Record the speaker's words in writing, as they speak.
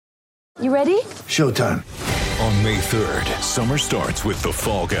You ready? Showtime. On May 3rd, summer starts with The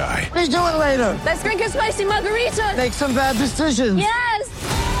Fall Guy. Let's do it later. Let's drink a spicy margarita. Make some bad decisions. Yes!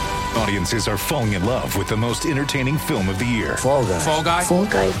 Audiences are falling in love with the most entertaining film of the year. Fall Guy. Fall Guy? Fall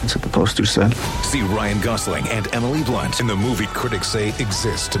Guy. That's what the poster said. See Ryan Gosling and Emily Blunt in the movie critics say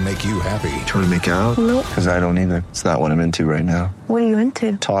exists to make you happy. Trying to make it out? Nope. Because I don't either. It's not what I'm into right now. What are you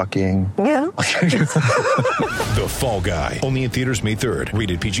into? Talking. Yeah. The Fall Guy. Only in theaters May 3rd.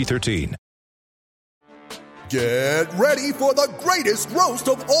 Rated PG-13. Get ready for the greatest roast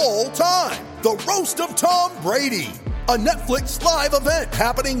of all time. The Roast of Tom Brady. A Netflix live event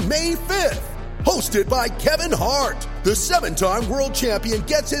happening May 5th. Hosted by Kevin Hart. The 7-time world champion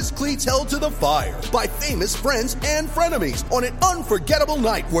gets his cleats held to the fire by famous friends and frenemies on an unforgettable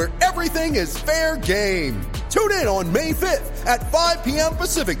night where everything is fair game. Tune in on May 5th at 5 p.m.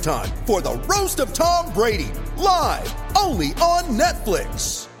 Pacific time for the Roast of Tom Brady. Live only on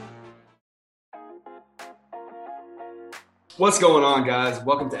Netflix. What's going on, guys?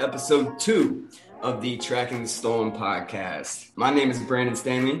 Welcome to episode 2 of the Tracking the Stolen podcast. My name is Brandon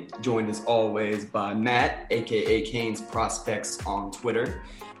Stanley, joined as always by Matt, aka Canes Prospects on Twitter,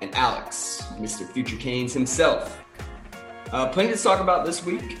 and Alex, Mr. Future Canes himself. Plenty to talk about this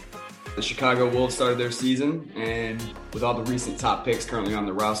week. The Chicago Wolves started their season, and with all the recent top picks currently on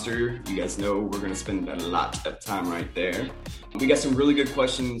the roster, you guys know we're going to spend a lot of time right there. We got some really good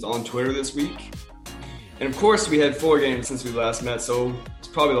questions on Twitter this week. And of course, we had 4 games since we last met, so it's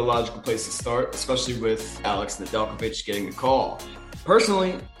probably the logical place to start, especially with Alex Nedeljkovic getting the call.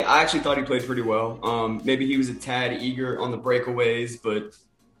 Personally, I actually thought he played pretty well. Maybe he was a tad eager on the breakaways, but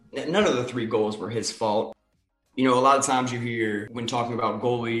none of the 3 goals were his fault. You know, a lot of times you hear when talking about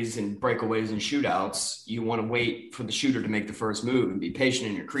goalies and breakaways and shootouts, you want to wait for the shooter to make the first move and be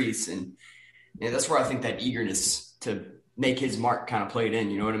patient in your crease. And that's where I think that eagerness to make his mark kind of played in,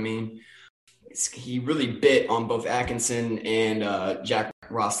 you know what I mean? He really bit on both Atkinson and Jack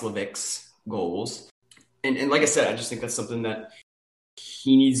Roslovic's goals. And like I said, I just think that's something that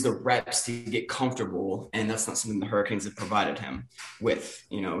he needs the reps to get comfortable, and that's not something the Hurricanes have provided him with.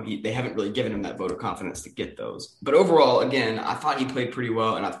 You know, they haven't really given him that vote of confidence to get those. But overall, again, I thought he played pretty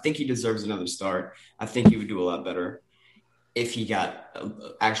well, and I think he deserves another start. I think he would do a lot better if he got an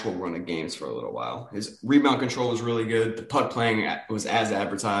actual run of games for a little while. His rebound control was really good. The puck playing was as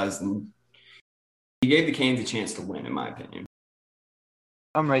advertised, and he gave the Canes a chance to win, in my opinion.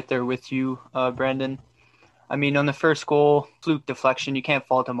 I'm right there with you, Brandon. I mean, on the first goal, fluke deflection, you can't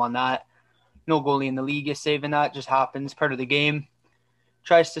fault him on that. No goalie in the league is saving that. Just happens, part of the game.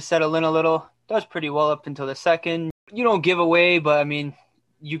 Tries to settle in a little. Does pretty well up until the second. You don't give away, but, I mean,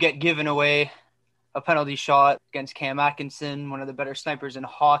 you get given away a penalty shot against Cam Atkinson, one of the better snipers in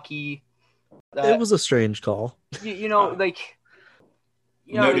hockey. It was a strange call. You know, like...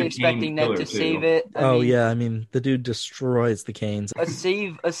 You're not really expecting Ned to save it. I mean, the dude destroys the Canes. A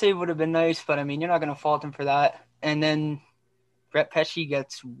save would have been nice, but I mean, you're not going to fault him for that. And then Brett Pesce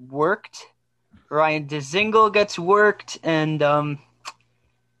gets worked. Ryan Dzingel gets worked, and you're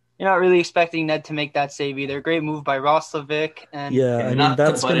not really expecting Ned to make that save either. Great move by Roslovic. And I mean,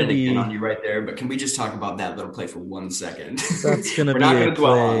 that's going to be on you right there. But can we just talk about that little play for 1 second? That's going to be a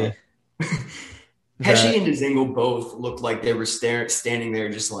play. Pesce and Dzingel both looked like they were standing there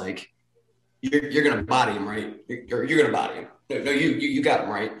just like, you're going to body him, right? You're going to body him. No, you got him,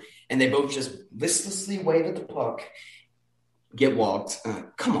 right? And they both just listlessly wave at the puck, get walked.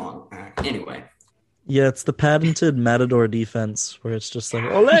 Come on. Anyway. Yeah, it's the patented Matador defense where it's just like,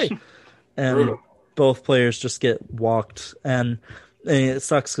 ole! And brutal. Both players just get walked. And it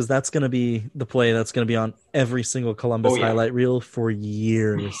sucks because that's going to be the play that's going to be on every single Columbus highlight reel for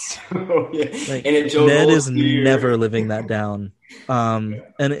years. Like, and Ned is never living that down. And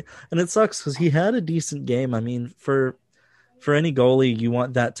it sucks because he had a decent game. I mean, for any goalie, you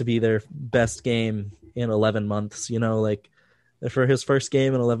want that to be their best game in 11 months. You know, like for his first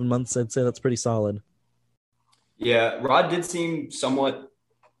game in 11 months, I'd say that's pretty solid. Yeah, Rod did seem somewhat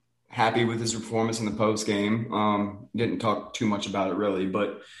happy with his performance in the post game. Didn't talk too much about it really,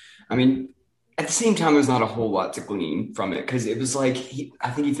 but I mean, at the same time, there's not a whole lot to glean from it because it was like I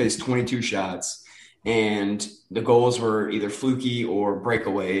think he faced 22 shots, and the goals were either fluky or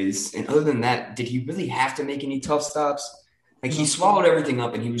breakaways. And other than that, did he really have to make any tough stops? Like he swallowed everything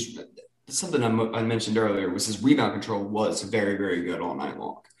up, and he was something I mentioned earlier was his rebound control was very, very good all night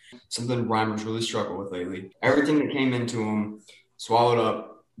long. Something Reimer's really struggled with lately. Everything that came into him, swallowed up.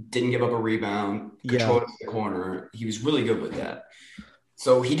 Didn't give up a rebound, controlled the corner. He was really good with that.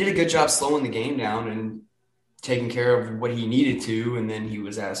 So he did a good job slowing the game down, and taking care of what he needed to, and then he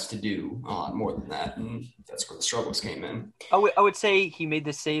was asked to do a lot more than that, and that's where the struggles came in. I would say he made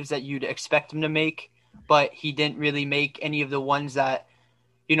the saves that you'd expect him to make, but he didn't really make any of the ones that,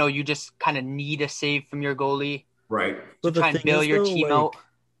 you just kind of need a save from your goalie. Right. To try and bail your team out.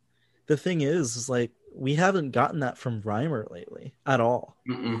 The thing is like, we haven't gotten that from Reimer lately at all.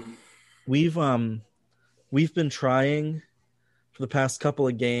 Mm-mm. We've been trying for the past couple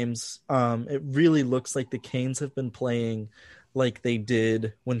of games. It really looks like the Canes have been playing like they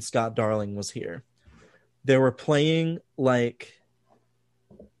did when Scott Darling was here. They were playing like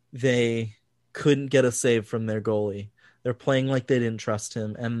they couldn't get a save from their goalie. They're playing like they didn't trust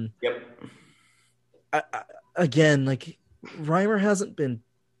him. And again, like Reimer hasn't been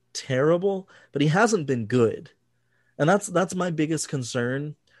terrible, but he hasn't been good. And that's my biggest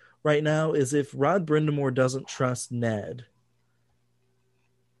concern right now is if Rod Brind'Amour doesn't trust Ned,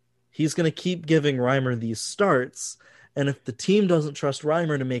 he's going to keep giving Reimer these starts. And if the team doesn't trust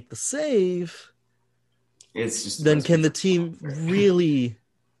Reimer to make the save, then can the team really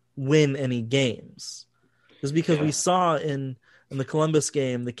win any games? Is because we saw in the Columbus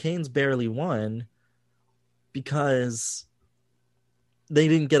game, the Canes barely won because they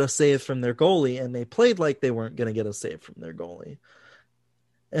didn't get a save from their goalie, and they played like they weren't going to get a save from their goalie.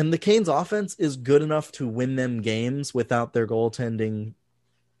 And the Canes offense is good enough to win them games without their goaltending.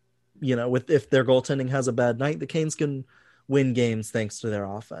 If their goaltending has a bad night, the Canes can win games thanks to their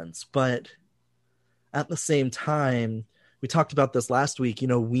offense. But at the same time, we talked about this last week,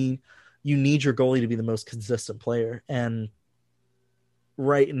 you need your goalie to be the most consistent player. And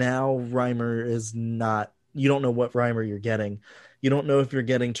right now, Reimer is not, you don't know what Reimer you're getting. You don't know if you're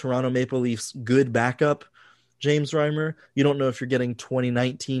getting Toronto Maple Leafs good backup James Reimer. You don't know if you're getting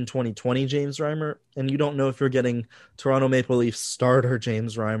 2019, 2020 James Reimer. And you don't know if you're getting Toronto Maple Leafs starter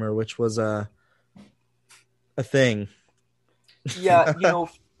James Reimer, which was a thing. Yeah,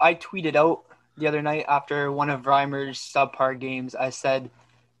 I tweeted out the other night after one of Reimer's subpar games, I said,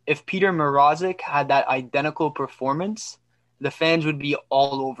 if Peter Mrazek had that identical performance, the fans would be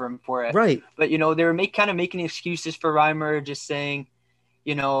all over him for it. Right. But, they were making excuses for Reimer, just saying,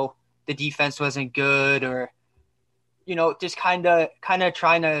 the defense wasn't good or, just kind of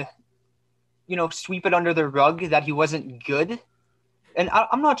trying to, sweep it under the rug that he wasn't good. And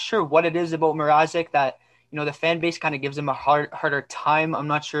I'm not sure what it is about Mrazek that, the fan base kind of gives him a harder time. I'm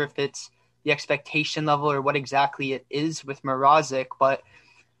not sure if it's the expectation level or what exactly it is with Mrazek, but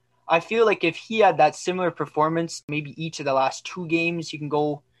I feel like if he had that similar performance, maybe each of the last 2 games, you can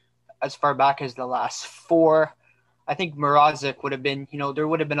go as far back as the last 4. I think Mrazek would have been, there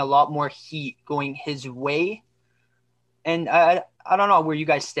would have been a lot more heat going his way. And I don't know where you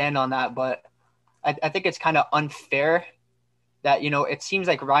guys stand on that, but I think it's kind of unfair that, it seems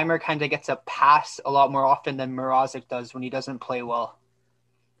like Reimer kind of gets a pass a lot more often than Mrazek does when he doesn't play well.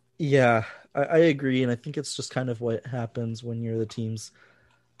 Yeah, I agree. And I think it's just kind of what happens when you're the team's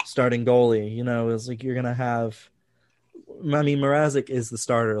starting goalie, is like you're going to have, Mrazek is the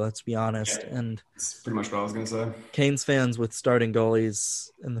starter, let's be honest. Yeah, and that's pretty much what I was going to say. Canes fans with starting goalies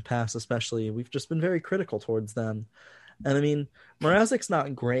in the past, especially, we've just been very critical towards them. And Mrazek's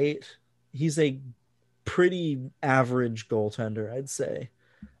not great. He's a pretty average goaltender, I'd say.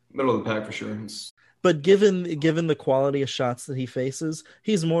 Middle of the pack for sure. But given the quality of shots that he faces,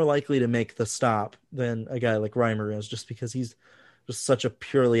 he's more likely to make the stop than a guy like Reimer is, just because he's just such a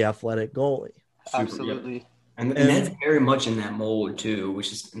purely athletic goalie. Absolutely. Yeah. And Ned's very much in that mold too,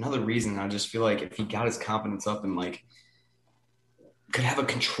 which is another reason I just feel like if he got his confidence up and could have a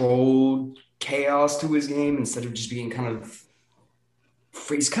controlled chaos to his game instead of just being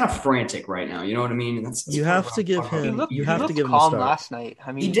he's kind of frantic right now. You know what I mean? That's you have to give him. You have to give him calm a start. Last night.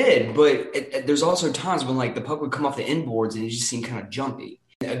 He did, but there's also times when the puck would come off the inboards and he just seemed kind of jumpy.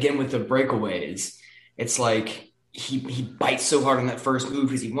 Again with the breakaways, it's like he bites so hard on that first move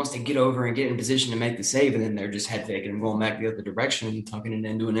because he wants to get over and get in position to make the save, and then they're just head faking and rolling back the other direction and tucking it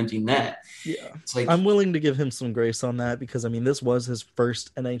into an empty net. Yeah, it's like I'm willing to give him some grace on that because this was his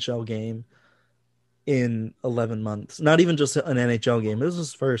first NHL game in 11 months. Not even just an NHL game. It was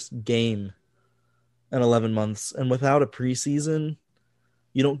his first game in 11 months, and without a preseason,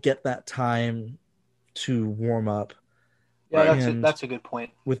 you don't get that time to warm up. Yeah, that's a good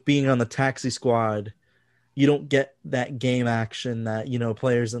point. With being on the taxi squad, you don't get that game action that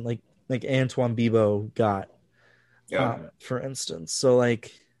players and like Antoine Bibeau got, for instance. So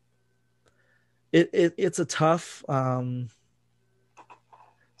it's a tough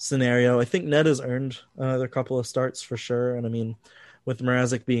scenario. I think Ned has earned another couple of starts for sure, and with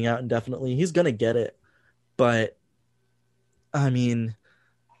Mrazek being out indefinitely, he's gonna get it. But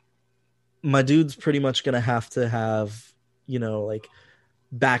my dude's pretty much going to have, like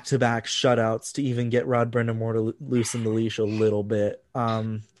back-to-back shutouts to even get Rod Brind'Amour to loosen the leash a little bit.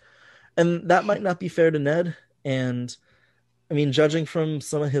 And that might not be fair to Ned. And I mean, judging from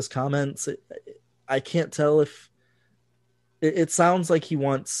some of his comments, I can't tell if it sounds like he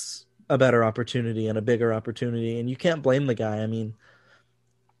wants a better opportunity and a bigger opportunity, and you can't blame the guy. I mean,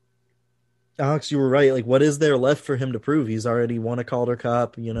 Alex, you were right. Like, what is there left for him to prove? He's already won a Calder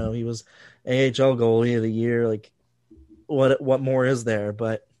Cup. He was AHL goalie of the year. Like, what more is there?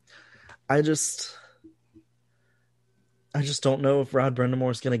 But I just don't know if Rod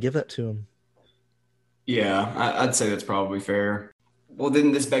Brind'Amour is going to give that to him. Yeah, I'd say that's probably fair. Well,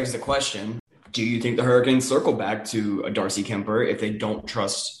 then this begs the question: do you think the Hurricanes circle back to a Darcy Kemper if they don't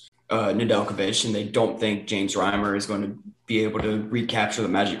trust Nedeljkovic and they don't think James Reimer is going to be able to recapture the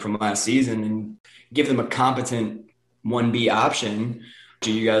magic from last season and give them a competent 1B option?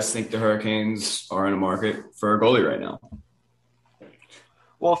 Do you guys think the Hurricanes are in a market for a goalie right now?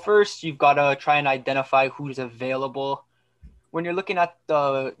 Well, first, you've got to try and identify who's available. When you're looking at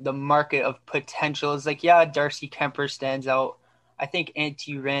the market of potential, it's like, yeah, Darcy Kemper stands out. I think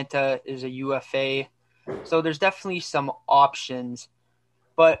Antti Ranta is a UFA. So there's definitely some options.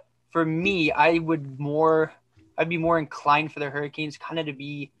 But for me, I'd be more inclined for the Hurricanes kind of to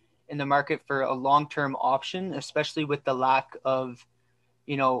be in the market for a long-term option, especially with the lack of,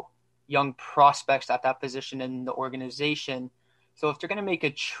 young prospects at that position in the organization. So if they're going to make a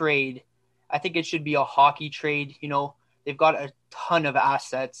trade, I think it should be a hockey trade. They've got a ton of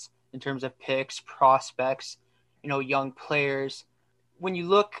assets in terms of picks, prospects, young players. When you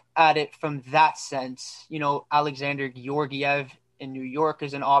look at it from that sense, Alexander Georgiev in New York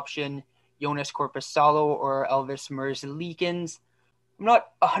is an option, Jonas Korpisalo or Elvis Merzlikins. I'm not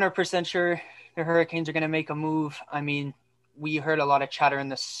 100% sure the Hurricanes are going to make a move. I mean, we heard a lot of chatter in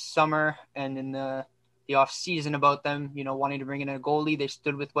the summer and in the off season about them, wanting to bring in a goalie. They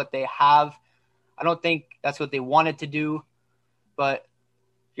stood with what they have. I don't think that's what they wanted to do, but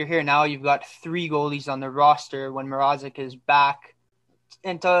you're here now. You've got 3 goalies on the roster when Mrazek is back,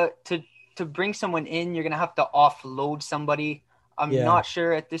 and to bring someone in, you're gonna have to offload somebody. I'm not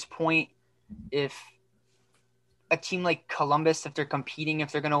sure at this point if a team like Columbus, if they're competing,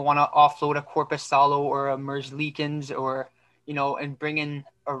 if they're gonna want to offload a Korpisalo or a Merzlikins or and bring in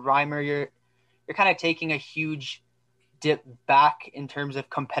a Reimer. You're kind of taking a huge dip back in terms of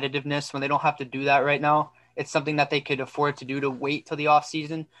competitiveness when they don't have to do that right now. It's something that they could afford to do, to wait till the off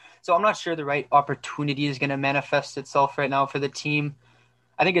season. So I'm not sure the right opportunity is going to manifest itself right now for the team.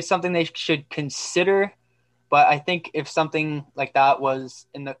 I think it's something they should consider, but I think if something like that was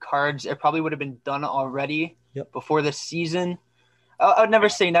in the cards, it probably would have been done already before the season. I would never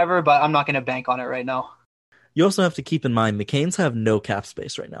say never, but I'm not going to bank on it right now. You also have to keep in mind the Canes have no cap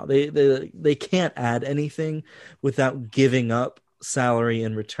space right now. They can't add anything without giving up salary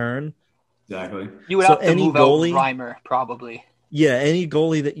in return. Exactly. You would have to move out Reimer, probably. Yeah, any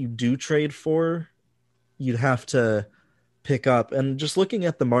goalie that you do trade for, you'd have to pick up. And just looking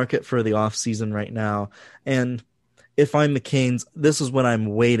at the market for the offseason right now, and if I'm the Canes, this is when I'm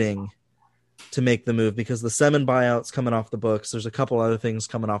waiting to make the move, because the Semin buyout's coming off the books. There's a couple other things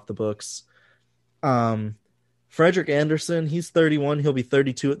coming off the books. Frederik Andersen, he's 31. He'll be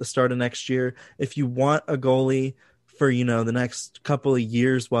 32 at the start of next year. If you want a goalie for, the next couple of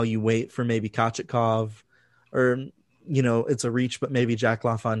years while you wait for maybe Kochetkov or, it's a reach, but maybe Jack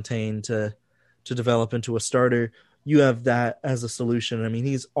LaFontaine to develop into a starter, you have that as a solution. I mean,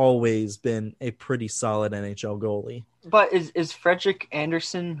 he's always been a pretty solid NHL goalie. But is Frederik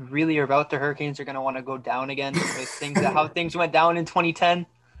Andersen really about the Hurricanes are going to want to go down again with how things went down in 2010?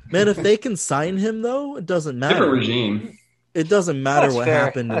 Man, if they can sign him, though, it doesn't matter. Different regime. It doesn't matter That's what fair.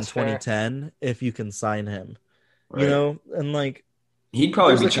 happened That's in 2010 if you can sign him. Right. And like he'd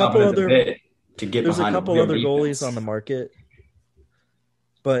probably be chopping at the bit to get there's behind. There's a couple other goalies on the market,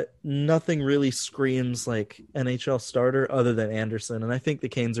 but nothing really screams like NHL starter other than Andersen. And I think the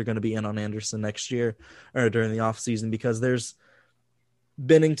Canes are going to be in on Andersen next year or during the offseason, because there's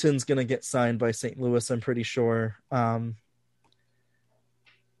Binnington's going to get signed by St. Louis, I'm pretty sure.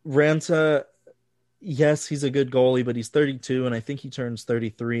 Ranta, yes, he's a good goalie, but he's 32, and I think he turns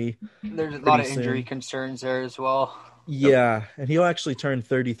 33. There's a lot of injury concerns there as well. Yeah, and he'll actually turn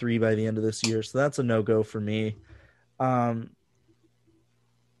 33 by the end of this year, so that's a no-go for me. And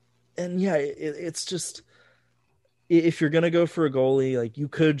yeah, it's just, if you're going to go for a goalie, like, you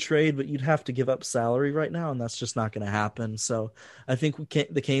could trade, but you'd have to give up salary right now, and that's just not going to happen. So I think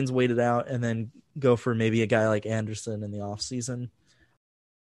the Canes wait it out and then go for maybe a guy like Andersen in the offseason.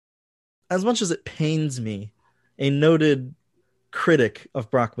 As much as it pains me, a noted critic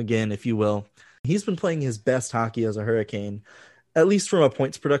of Brock McGinn, if you will. He's been playing his best hockey as a Hurricane, at least from a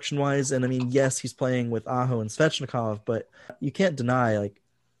points production wise. And I mean, yes, he's playing with Aho and Svechnikov, but you can't deny, like,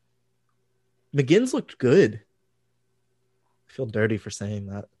 McGinn's looked good. I feel dirty for saying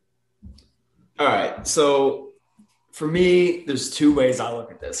that. All right. So for me, there's two ways I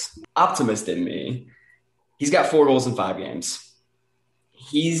look at this. Optimist in me, he's got 4 goals in 5 games.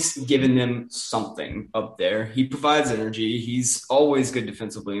 He's given them something up there. He provides energy. He's always good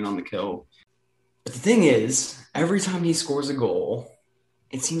defensively and on the kill. But the thing is, every time he scores a goal,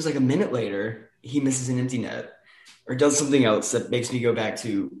 it seems like a minute later, he misses an empty net or does something else that makes me go back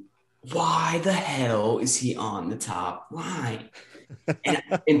to, why the hell is he on the top line?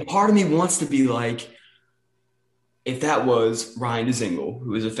 And part of me wants to be like, if that was Ryan Dzingel,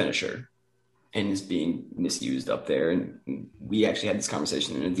 who is a finisher and is being misused up there, and we actually had this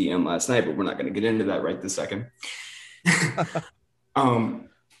conversation in a DM last night, but we're not going to get into that right this second.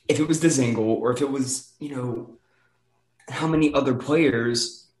 If it was Dzingel, or if it was, how many other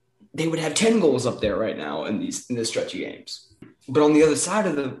players, they would have 10 goals up there right now in this stretch of games. But on the other side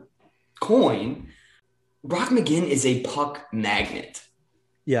of the coin, Brock McGinn is a puck magnet.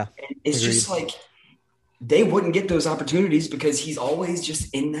 Yeah. And it's just like, they wouldn't get those opportunities because he's always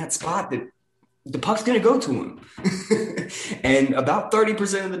just in that spot that the puck's going to go to him. And about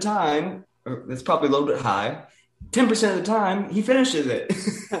 30% of the time, or that's probably a little bit high, 10% of the time, he finishes it.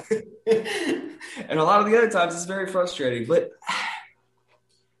 And a lot of the other times, it's very frustrating. But,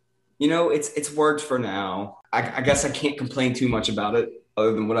 it's worked for now. I guess I can't complain too much about it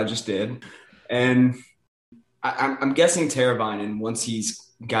other than what I just did. And I'm guessing Teravainen, once he's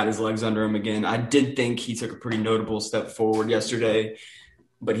got his legs under him again, I did think he took a pretty notable step forward yesterday,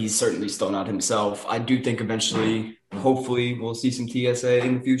 but he's certainly still not himself. I do think eventually, hopefully, we'll see some TSA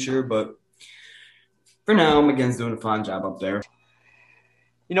in the future, but for now, McGinn's doing a fine job up there.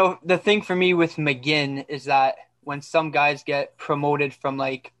 The thing for me with McGinn is that when some guys get promoted from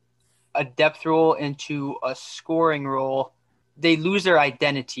like a depth role into a scoring role, they lose their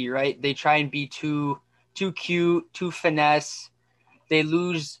identity, right? They try and be too cute, too finesse. They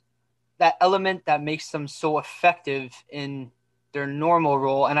lose that element that makes them so effective in their normal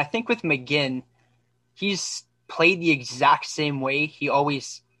role. And I think with McGinn, he's played the exact same way he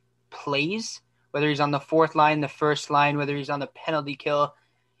always plays, whether he's on the 4th line, the 1st line, whether he's on the penalty kill.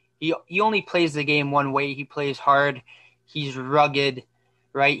 He only plays the game one way. He plays hard. He's rugged,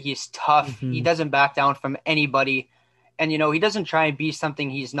 right? He's tough. Mm-hmm. He doesn't back down from anybody. And, he doesn't try and be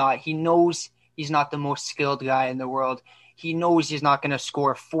something he's not. He knows he's not the most skilled guy in the world. He knows he's not going to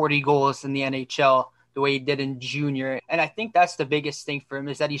score 40 goals in the NHL the way he did in junior. And I think that's the biggest thing for him,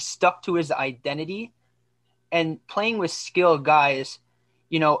 is that he stuck to his identity and playing with skilled guys.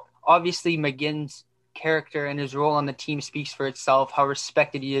 Obviously McGinn's character and his role on the team speaks for itself, how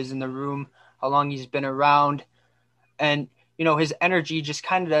respected he is in the room, how long he's been around. And, his energy just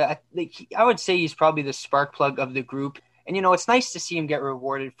kind of, I would say he's probably the spark plug of the group. And, it's nice to see him get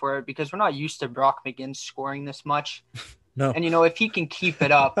rewarded for it because we're not used to Brock McGinn scoring this much. No. And, if he can keep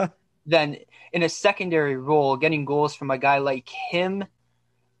it up, then in a secondary role, getting goals from a guy like him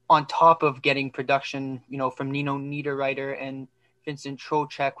on top of getting production, from Nino Niederreiter and Vincent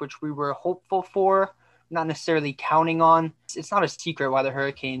Trocheck, which we were hopeful for, not necessarily counting on. It's not a secret why the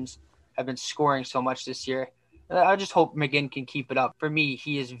Hurricanes have been scoring so much this year. I just hope McGinn can keep it up. For me,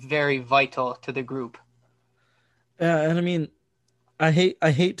 he is very vital to the group. Yeah, and I mean, I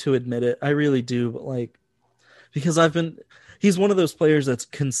hate to admit it, I really do, but because he's one of those players that's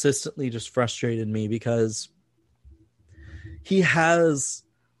consistently just frustrated me because he has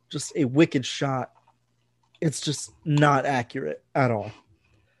just a wicked shot. It's just not accurate at all.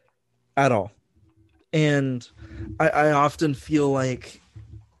 At all. And I often feel like,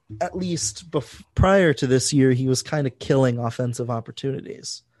 at least prior to this year, he was kind of killing offensive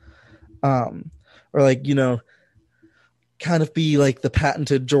opportunities. Or kind of be like the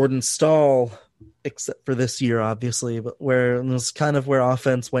patented Jordan Staal, except for this year, obviously, but where it was kind of where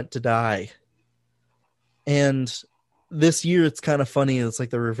offense went to die. And this year, it's kind of funny. It's like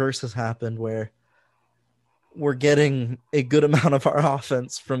the reverse has happened, where we're getting a good amount of our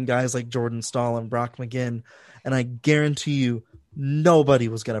offense from guys like Jordan Staal and Brock McGinn. And I guarantee you, nobody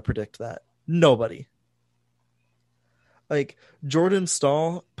was going to predict that. Nobody. Jordan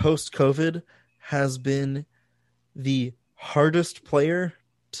Staal, post-COVID, has been the hardest player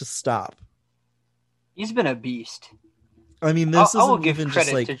to stop. He's been a beast. I mean, this I will isn't give even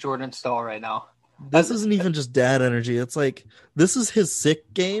credit just to Jordan Staal right now. This isn't even just dad energy. It's this is his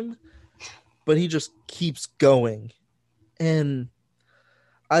sick game, but he just keeps going. And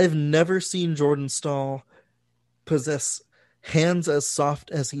I've never seen Jordan Staal possess hands as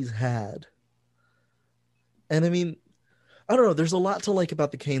soft as he's had. And I mean, I don't know. There's a lot to like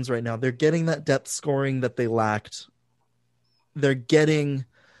about the Canes right now. They're getting that depth scoring that they lacked. They're getting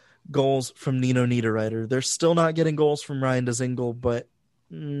goals from Nino Niederreiter. They're still not getting goals from Ryan Dzingel, but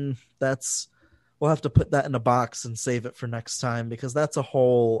we'll have to put that in a box and save it for next time because that's a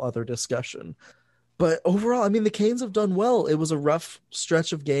whole other discussion. But overall, I mean, the Canes have done well. It was a rough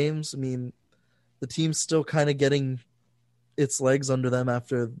stretch of games. I mean, the team's still kind of getting its legs under them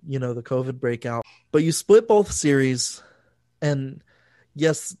after, the COVID breakout. But you split both series, and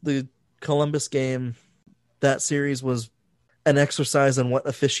yes, the Columbus game, that series was an exercise in what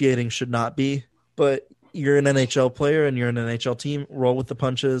officiating should not be. But you're an NHL player and you're an NHL team. Roll with the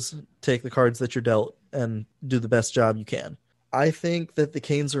punches, take the cards that you're dealt, and do the best job you can. I think that the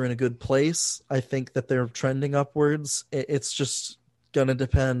Canes are in a good place. I think that they're trending upwards. It's just going to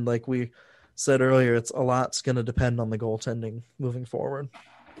depend, like we said earlier, a lot's going to depend on the goaltending moving forward.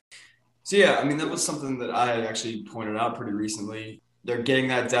 So, yeah, I mean, that was something that I actually pointed out pretty recently. They're getting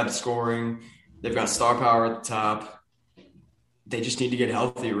that depth scoring. They've got star power at the top. They just need to get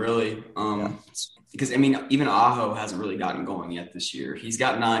healthy, really. Because, I mean, even Aho hasn't really gotten going yet this year. He's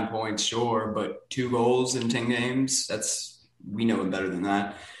got 9 points, sure, but 2 goals in 10 games, we know him better than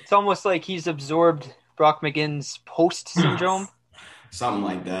that. It's almost like he's absorbed Brock McGinn's post syndrome. Something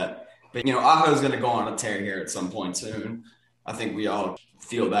like that. But, Aho's going to go on a tear here at some point soon. I think we all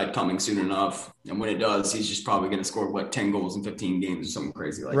feel that coming soon enough. And when it does, he's just probably going to score, 10 goals in 15 games or something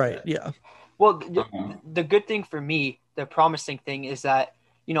crazy like that. Right, yeah. Well, the good thing for me, the promising thing is that,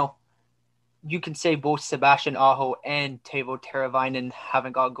 you can say both Sebastian Aho and Teuvo Teravainen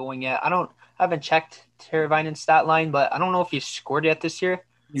haven't got going yet. I haven't checked Teravainen's stat line, but I don't know if he's scored yet this year.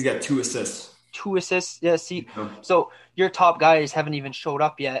 He's got 2 assists. 2 assists, yeah. See, so your top guys haven't even showed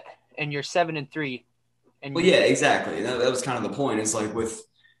up yet, and you're 7-3. Well, yeah, exactly. That was kind of the point. Is like with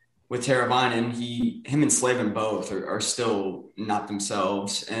Teravainen, him and Slavin both are still not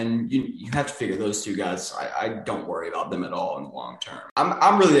themselves, and you have to figure those 2 guys. I don't worry about them at all in the long term.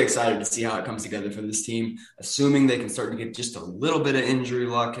 I'm really excited to see how it comes together for this team, assuming they can start to get just a little bit of injury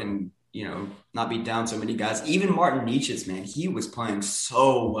luck and not be down so many guys. Even Martin Necas, man, he was playing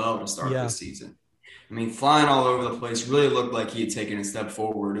so well to start this season. I mean, flying all over the place, really looked like he had taken a step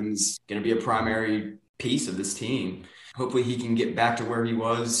forward and was going to be a primary piece of this team. Hopefully he can get back to where he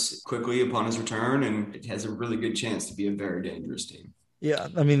was quickly upon his return, and it has a really good chance to be a very dangerous team. Yeah,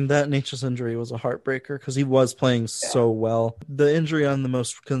 I mean, that Necas injury was a heartbreaker because he was playing so well. The injury I'm the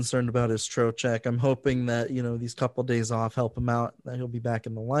most concerned about is Trocheck. I'm hoping that, these couple days off help him out, that he'll be back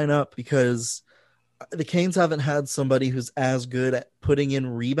in the lineup, because the Canes haven't had somebody who's as good at putting in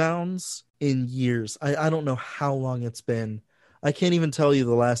rebounds in years. I don't know how long it's been. I can't even tell you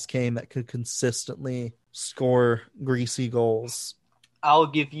the last game that could consistently score greasy goals. I'll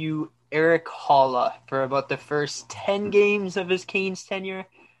give you Eric Halla for about the first 10 games of his Canes tenure.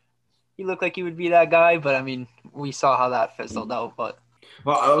 He looked like he would be that guy, but I mean, we saw how that fizzled out. But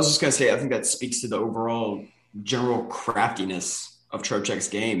well, I was just going to say, I think that speaks to the overall general craftiness of Trocheck's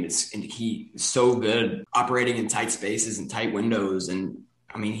game. He's so good operating in tight spaces and tight windows, and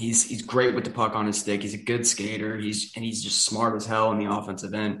I mean, he's great with the puck on his stick. He's a good skater. He's just smart as hell in the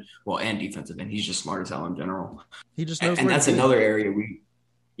offensive end, and defensive end. He's just smart as hell in general. He just knows. And that's another area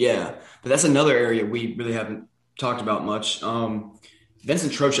but that's another area we really haven't talked about much.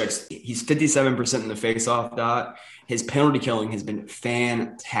 Vincent Trocheck, he's 57% in the faceoff dot. His penalty killing has been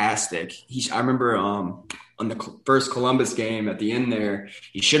fantastic. I remember on the first Columbus game at the end there,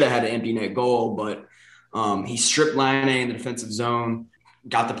 he should have had an empty net goal, but he stripped Laine in the defensive zone,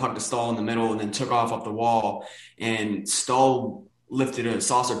 got the puck to Stahl in the middle, and then took off the wall. And Stahl lifted a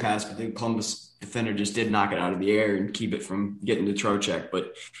saucer pass, but the Columbus defender just did knock it out of the air and keep it from getting to Trocheck.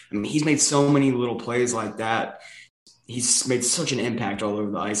 But, I mean, he's made so many little plays like that. He's made such an impact all over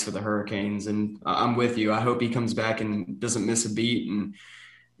the ice for the Hurricanes. And I'm with you. I hope he comes back and doesn't miss a beat, and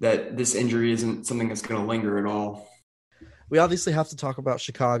that this injury isn't something that's going to linger at all. We obviously have to talk about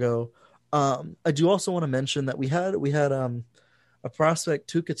Chicago. I do also want to mention that we had a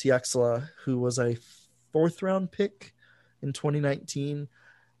prospect, Tuukka Tiexla, who was a 4th-round pick in 2019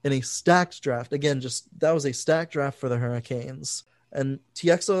 in a stacked draft. Again, that was a stacked draft for the Hurricanes. And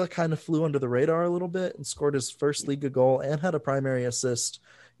Tiexla kind of flew under the radar a little bit and scored his first Liga goal and had a primary assist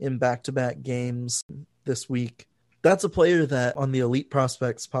in back-to-back games this week. That's a player that on the Elite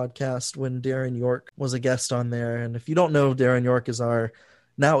Prospects podcast, when Darren York was a guest on there, and if you don't know, Darren York is our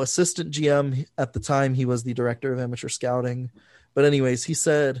now assistant GM. At the time, he was the director of amateur scouting. But anyways, he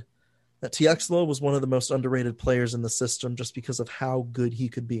said that Tiexla was one of the most underrated players in the system just because of how good he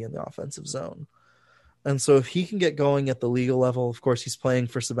could be in the offensive zone. And so if he can get going at the legal level, of course, he's playing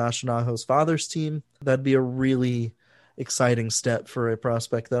for Sebastian Aho's father's team. That'd be a really exciting step for a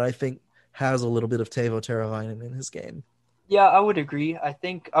prospect that I think has a little bit of Teuvo Teravainen in his game. Yeah, I would agree. I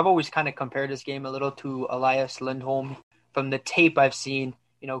think I've always kind of compared his game a little to Elias Lindholm. From the tape I've seen,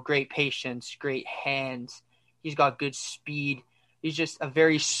 great patience, great hands. He's got good speed. He's just a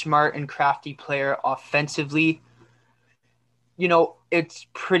very smart and crafty player offensively. It's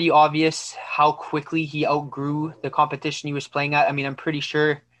pretty obvious how quickly he outgrew the competition he was playing at. I mean, I'm pretty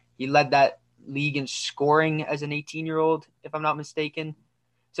sure he led that league in scoring as an 18-year-old, if I'm not mistaken.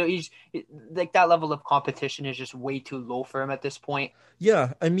 So he's like, that level of competition is just way too low for him at this point.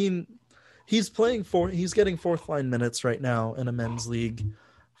 Yeah, I mean, he's getting fourth line minutes right now in a men's league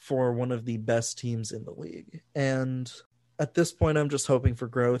for one of the best teams in the league. And at this point, I'm just hoping for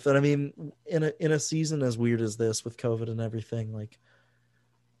growth. And I mean, in a season as weird as this with COVID and everything, like,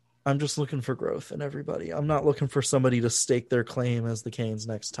 I'm just looking for growth in everybody. I'm not looking for somebody to stake their claim as the Canes'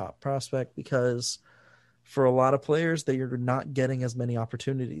 next top prospect, because for a lot of players, they are not getting as many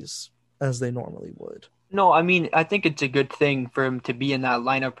opportunities as they normally would. No, I mean, I think it's a good thing for him to be in that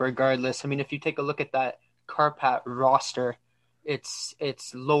lineup regardless. I mean, if you take a look at that Karpat roster, it's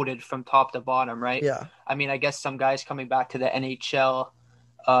loaded from top to bottom, right? Yeah. I mean, I guess some guys coming back to the NHL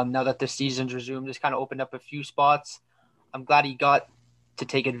now that the season's resumed has kind of opened up a few spots. I'm glad he got to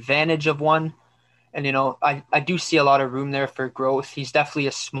take advantage of one. And, I do see a lot of room there for growth. He's definitely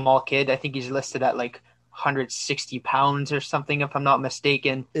a small kid. I think he's listed at like 160 pounds or something, if I'm not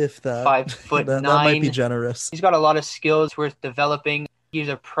mistaken. If that. 5'9". That might be generous. He's got a lot of skills worth developing. He's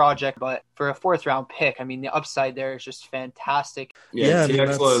a project, but for a fourth-round pick, I mean, the upside there is just fantastic. Yeah,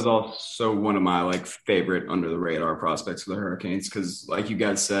 Tiexla is also one of my favorite under-the-radar prospects for the Hurricanes because, like you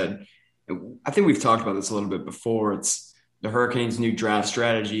guys said, I think we've talked about this a little bit before. It's the Hurricanes' new draft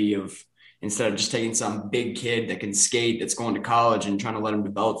strategy of instead of just taking some big kid that can skate that's going to college and trying to let him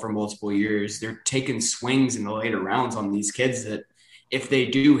develop for multiple years, they're taking swings in the later rounds on these kids that if they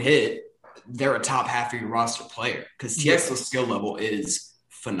do hit, they're a top half of your roster player because Tiexla's skill level is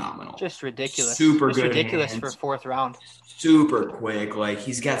phenomenal. Just ridiculous. Super just good ridiculous hands, for fourth round. Super quick. Like,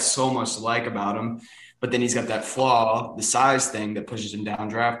 he's got so much to like about him, but then he's got that flaw, the size thing that pushes him down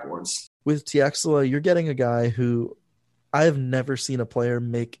draft boards. With Tiexla, you're getting a guy who I've never seen a player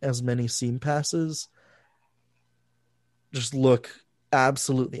make as many seam passes just look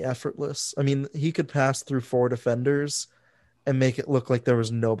absolutely effortless. I mean, he could pass through 4 defenders and make it look like there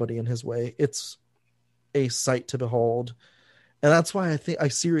was nobody in his way. It's a sight to behold. And that's why I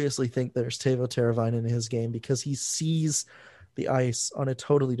seriously think there's Teuvo Teravainen in his game, because he sees the ice on a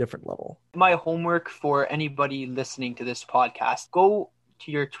totally different level. My homework for anybody listening to this podcast, go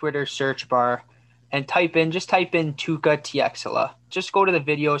to your Twitter search bar and type in Tuukka Tiexla. Just go to the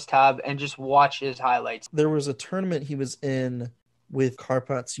videos tab and just watch his highlights. There was a tournament he was in with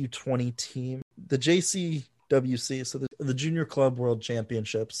Karpat's U20 team, the JCWC, so the Junior Club World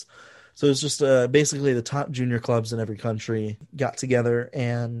Championships. So it was just basically the top junior clubs in every country got together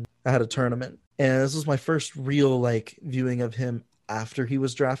and had a tournament. And this was my first real viewing of him after he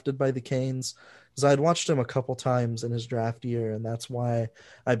was drafted by the Canes, because I had watched him a couple times in his draft year, and that's why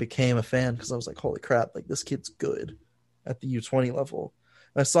I became a fan, because I was like, holy crap, this kid's good at the U20 level.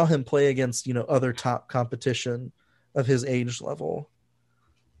 And I saw him play against, other top competition of his age level,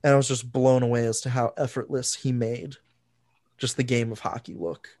 and I was just blown away as to how effortless he made just the game of hockey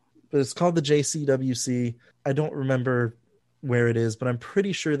look. But it's called the JCWC. I don't remember where it is, but I'm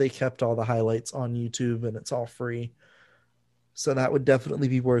pretty sure they kept all the highlights on YouTube and it's all free. So that would definitely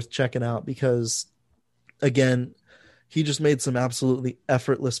be worth checking out, because, again, he just made some absolutely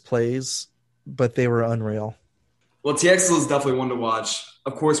effortless plays, but they were unreal. Well, Tiexla is definitely one to watch.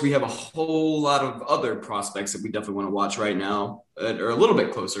 Of course, we have a whole lot of other prospects that we definitely want to watch right now that are a little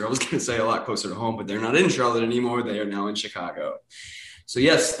bit closer. I was going to say a lot closer to home, but they're not in Charlotte anymore. They are now in Chicago. So,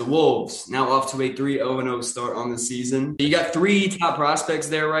 yes, the Wolves now off to a 3-0-0 start on the season. You got 3 top prospects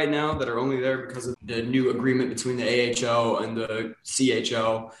there right now that are only there because of the new agreement between the AHL and the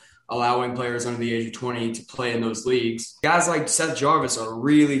CHL, allowing players under the age of 20 to play in those leagues. Guys like Seth Jarvis are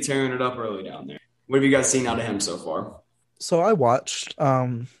really tearing it up early down there. What have you guys seen out of him so far? So I watched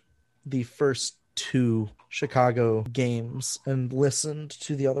the first 2 Chicago games and listened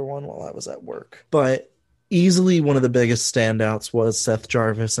to the other one while I was at work. But easily one of the biggest standouts was Seth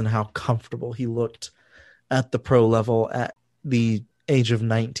Jarvis and how comfortable he looked at the pro level at the age of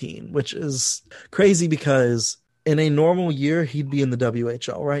 19, which is crazy because in a normal year, he'd be in the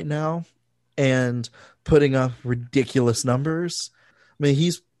WHL right now and putting up ridiculous numbers. I mean,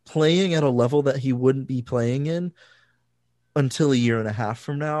 he's playing at a level that he wouldn't be playing in until a year and a half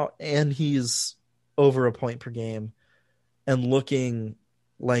from now, and he's over a point per game and looking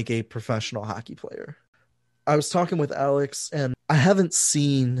like a professional hockey player. I was talking with Alex, and I haven't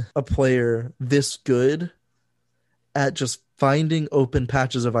seen a player this good at just finding open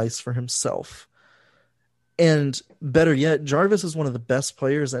patches of ice for himself. And better yet, Jarvis is one of the best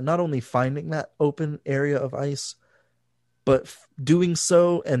players at not only finding that open area of ice, but doing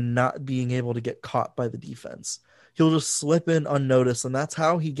so and not being able to get caught by the defense. He'll just slip in unnoticed, and that's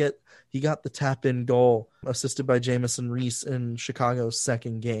how he got the tap-in goal assisted by Jamison Reese in Chicago's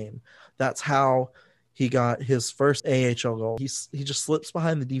second game. That's how he got his first AHL goal. He just slips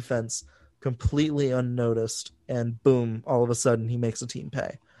behind the defense completely unnoticed, and boom, all of a sudden he makes a team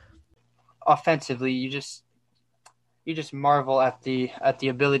pay. Offensively, you just marvel at the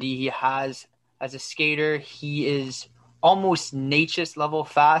ability he has as a skater. He is almost Natchez level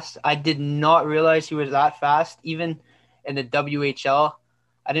fast. I did not realize he was that fast. Even in the WHL,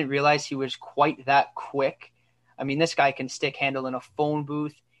 I didn't realize he was quite that quick. I mean, this guy can stick handle in a phone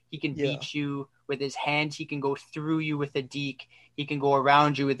booth. He can beat you with his hands. He can go through you with a deke. He can go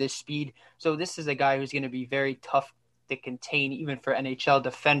around you with his speed. So this is a guy who's going to be very tough to contain, even for NHL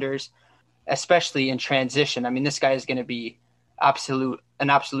defenders, especially in transition. I mean, this guy is going to be an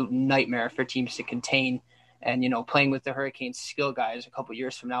absolute nightmare for teams to contain. And, playing with the Hurricanes skill guys a couple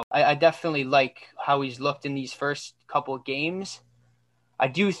years from now, I definitely like how he's looked in these first couple of games. I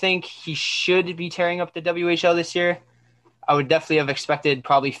do think he should be tearing up the WHL this year. I would definitely have expected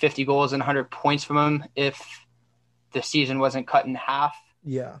probably 50 goals and 100 points from him if the season wasn't cut in half.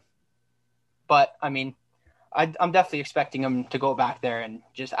 Yeah. But, I mean, I'm definitely expecting him to go back there and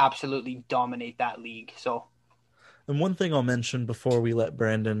just absolutely dominate that league. So, and one thing I'll mention before we let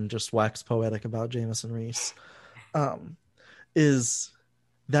Brandon just wax poetic about Jamison Reese is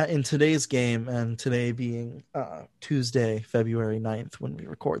that in today's game, and today being Tuesday, February 9th, when we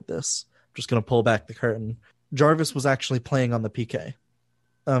record this, I'm just going to pull back the curtain. Jarvis was actually playing on the PK.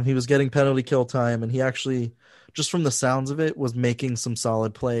 He was getting penalty kill time, and he actually, just from the sounds of it, was making some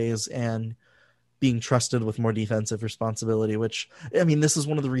solid plays and being trusted with more defensive responsibility, which, I mean, this is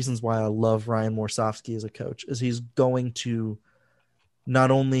one of the reasons why I love Ryan Morsovsky as a coach, is he's going to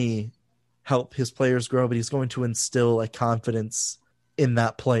not only help his players grow, but he's going to instill a confidence in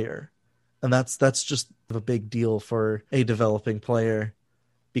that player. And that's just a big deal for a developing player,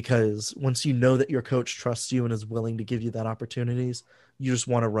 because once you know that your coach trusts you and is willing to give you that opportunities, you just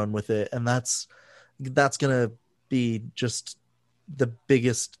want to run with it. And that's going to be just the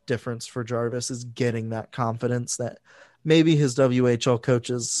biggest difference for Jarvis, is getting that confidence that maybe his WHL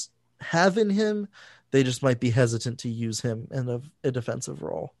coaches have in him. They just might be hesitant to use him in a defensive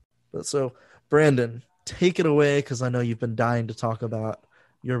role. But so, Brandon, take it away, because I know you've been dying to talk about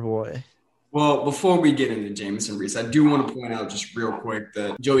your boy. Well, before we get into Jamison Reese, I do want to point out just real quick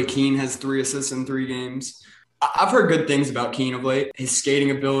that Joey Keane has 3 assists in 3 games. I've heard good things about Keane of late. His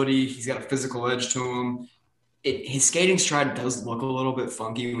skating ability, he's got a physical edge to him. His skating stride does look a little bit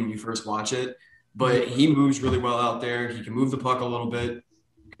funky when you first watch it, but he moves really well out there. He can move the puck a little bit,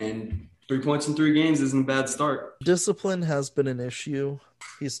 and 3 points in 3 games isn't a bad start. Discipline has been an issue.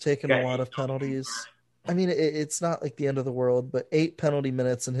 He's taken a lot of penalties. I mean, it's not like the end of the world, but 8 penalty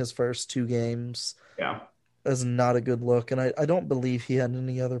minutes in his first 2 games is not a good look. And I don't believe he had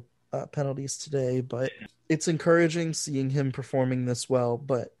any other penalties today, but it's encouraging seeing him performing this well.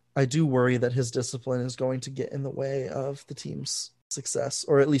 But I do worry that his discipline is going to get in the way of the team's success,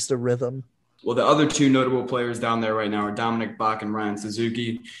 or at least a rhythm. Well, the other 2 notable players down there right now are Dominic Bach and Ryan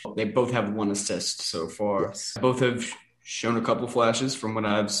Suzuki. They both have 1 assist so far. Yes. Both have shown a couple flashes from what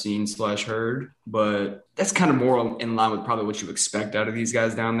I've seen / heard, but that's kind of more in line with probably what you expect out of these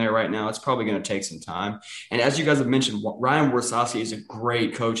guys down there right now. It's probably going to take some time. And as you guys have mentioned, Ryan Morsovsky is a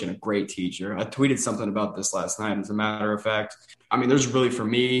great coach and a great teacher. I tweeted something about this last night, as a matter of fact. I mean, there's really, for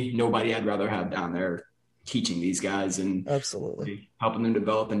me, nobody I'd rather have down there teaching these guys and absolutely helping them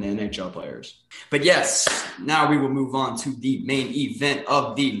develop into NHL players. But yes, now we will move on to the main event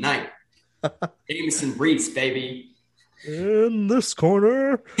of the night. Jamison Reese, baby. In this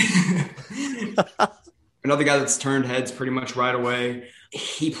corner. Another guy that's turned heads pretty much right away.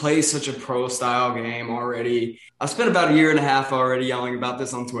 He plays such a pro-style game already. I've spent about a year and a half already yelling about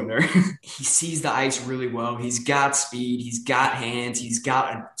this on Twitter. He sees the ice really well. He's got speed. He's got hands. He's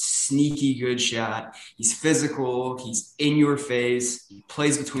got a sneaky good shot. He's physical. He's in your face. He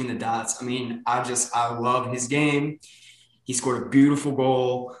plays between the dots. I mean, I love his game. He scored a beautiful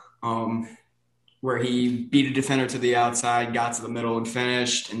goal where he beat a defender to the outside, got to the middle and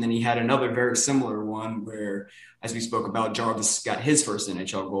finished. And then he had another very similar one where, as we spoke about, Jarvis got his first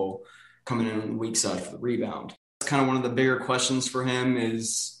NHL goal coming in on the weak side for the rebound. It's kind of one of the bigger questions for him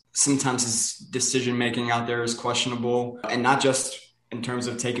is Sometimes his decision making out there is questionable, and not just in terms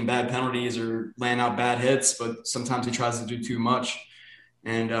of taking bad penalties or laying out bad hits, but sometimes he tries to do too much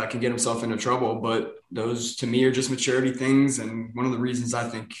and can get himself into trouble. But those, to me, are just maturity things. And one of the reasons I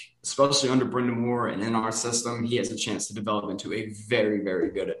think, especially under Brendan Moore and in our system, he has a chance to develop into a very, very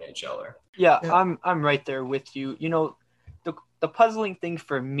good NHLer. Yeah, I'm right there with you. You know, the puzzling thing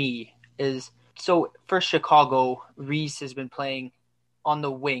for me is, so for Chicago, Reese has been playing on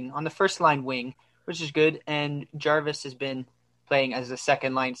the wing, on the first line wing, which is good, and Jarvis has been playing as a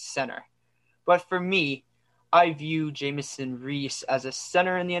second line center. But for me, I view Jamieson Reese as a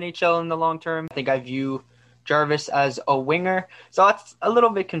center in the NHL in the long term. I think I view Jarvis as a winger. So that's a little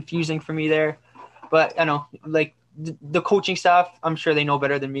bit confusing for me there. But I know, like, the coaching staff, I'm sure they know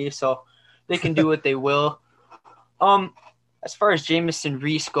better than me, so they can do what they will. As far as Jamieson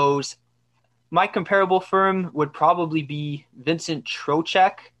Reese goes, my comparable for him would probably be Vincent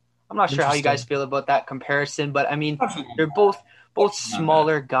Trocheck. I'm not sure how you guys feel about that comparison, but I mean, they're both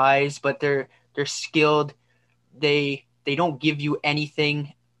smaller guys, but they're skilled. They don't give you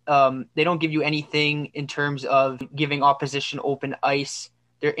anything. They don't give you anything in terms of giving opposition open ice.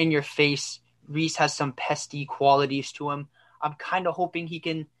 They're in your face. Reese has some pesty qualities to him. I'm kind of hoping he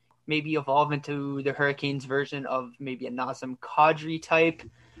can maybe evolve into the Hurricanes version of maybe a Nazem Kadri type.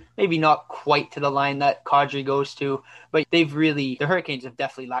 Maybe not quite to the line that Kadri goes to, but the Hurricanes have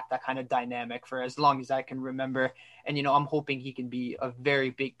definitely lacked that kind of dynamic for as long as I can remember. And, you know, I'm hoping he can be a very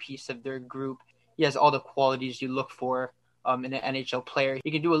big piece of their group. He has all the qualities you look for in an NHL player.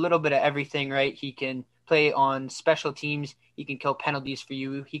 He can do a little bit of everything, right? He can play on special teams. He can kill penalties for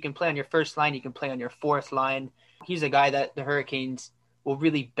you. He can play on your first line. He can play on your fourth line. He's a guy that the Hurricanes will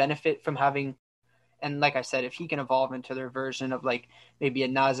really benefit from having. And like I said, if he can evolve into their version of like maybe a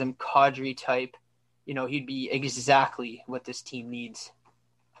Nazem Kadri type, you know, he'd be exactly what this team needs.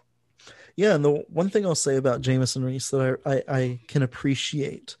 Yeah, and the one thing I'll say about Jamieson Reese that I can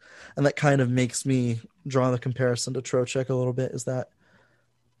appreciate, and that kind of makes me draw the comparison to Trocheck a little bit, is that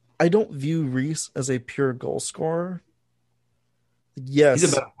I don't view Reese as a pure goal scorer. Yes.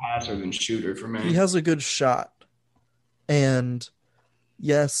 He's a better passer than shooter for me. He has a good shot. And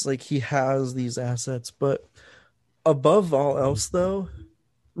yes, like he has these assets, but above all else though,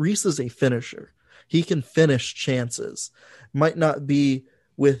 Reese is a finisher. He can finish chances. Might not be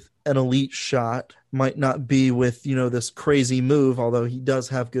with an elite shot, might not be with, you know, this crazy move, although he does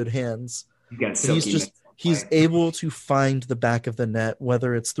have good hands. He's able to find the back of the net,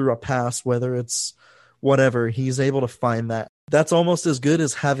 whether it's through a pass, whether it's whatever, he's able to find that. That's almost as good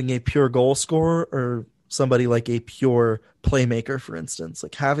as having a pure goal scorer or somebody like a pure playmaker, for instance.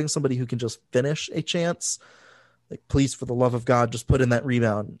 Like having somebody who can just finish a chance, like please, for the love of God, just put in that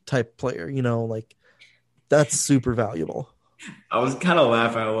rebound type player, you know, like that's super valuable. I was kind of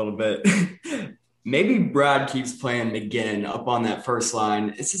laughing a little bit. Maybe Brad keeps playing McGinn up on that first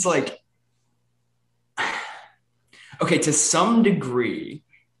line. It's just like, okay, to some degree,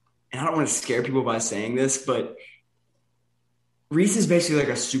 and I don't want to scare people by saying this, but Reese is basically like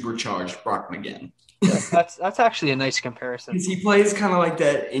a supercharged Brock McGinn. Yeah, that's actually a nice comparison. Because he plays kind of like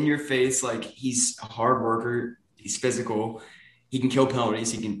that in your face, like he's a hard worker, he's physical, he can kill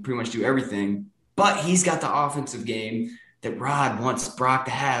penalties, he can pretty much do everything, but he's got the offensive game that Rod wants Brock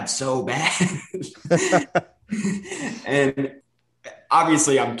to have so bad. And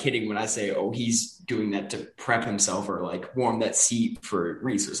obviously I'm kidding when I say, oh, he's doing that to prep himself or like warm that seat for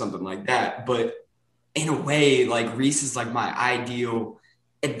Reese or something like that. But in a way, like Reese is like my ideal,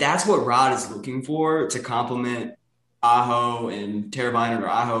 and that's what Rod is looking for to complement Aho and Teravainen or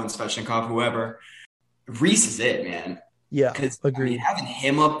Aho and Svechnikov, whoever. Reese is it, man. Yeah, because agreed. Having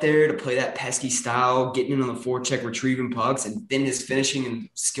him up there to play that pesky style, getting in on the forecheck, retrieving pucks, and then his finishing and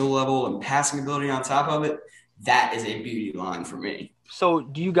skill level and passing ability on top of it, that is a beauty line for me. So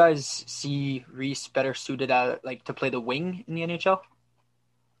do you guys see Reese better suited to play the wing in the NHL?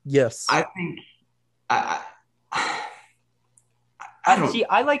 Yes. I think I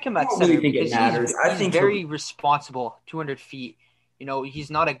like him at center really because he's very responsible, 200 feet. You know,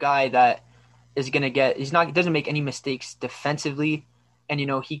 he's not a guy that is going to he doesn't make any mistakes defensively. And, you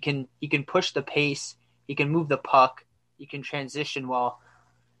know, he can push the pace. He can move the puck. He can transition well,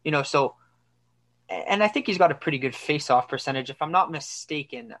 you know, so, and I think he's got a pretty good face-off percentage. If I'm not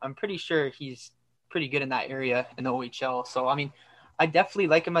mistaken, I'm pretty sure he's pretty good in that area in the OHL. So, I mean, I definitely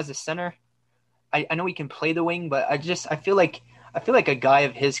like him as a center. I know he can play the wing, but I feel like a guy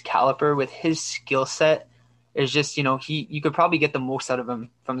of his caliber with his skill set is just, you know, you could probably get the most out of him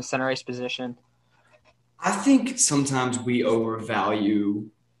from the center ice position. I think sometimes we overvalue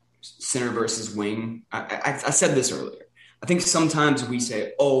center versus wing. I said this earlier. I think sometimes we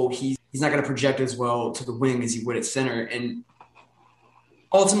say, oh, he's not going to project as well to the wing as he would at center. And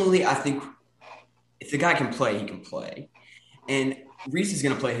ultimately, I think if the guy can play, he can play. And Reese is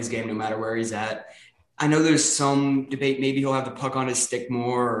going to play his game no matter where he's at. I know there's some debate. Maybe he'll have the puck on his stick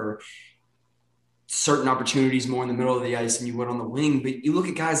more or certain opportunities more in the middle of the ice than you would on the wing. But you look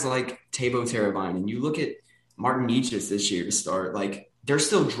at guys like Teuvo Teravainen and you look at Martin Necas this year to start, like, they're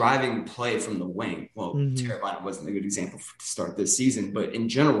still driving play from the wing. Well, Teravainen wasn't a good example to start this season, but in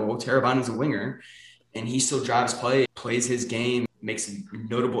general, Teravainen's a winger, and he still drives play, plays his game, makes a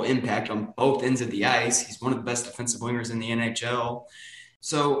notable impact on both ends of the ice. He's one of the best defensive wingers in the NHL.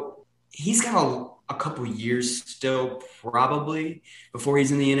 So he's got a couple years still probably before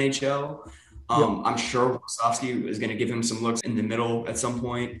he's in the NHL. I'm sure Wasowski is going to give him some looks in the middle at some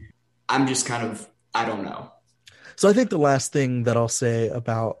point. I'm just I don't know. So I think the last thing that I'll say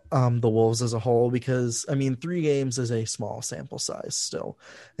about the Wolves as a whole, because, 3 games is a small sample size still.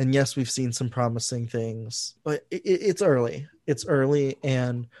 And yes, we've seen some promising things, but it's early. It's early,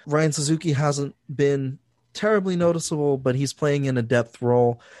 and Ryan Suzuki hasn't been terribly noticeable, but he's playing in a depth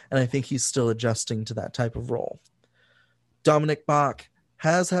role, and I think he's still adjusting to that type of role. Dominic Bach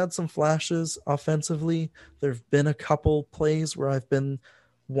has had some flashes offensively. There have been a couple plays where I've been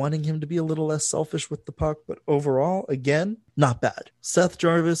wanting him to be a little less selfish with the puck, but overall, again, not bad. Seth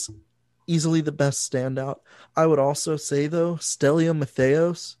Jarvis, easily the best standout. I would also say, though, Stelio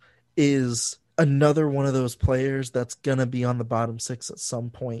Matheos is another one of those players that's going to be on the bottom 6 at some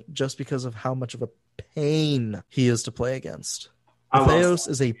point, just because of how much of a pain he is to play against. Matheos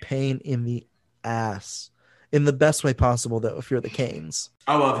is a pain in the ass. In the best way possible, though, if you're the Canes.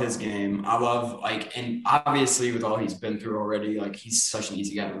 I love his game. I love, and obviously with all he's been through already, he's such an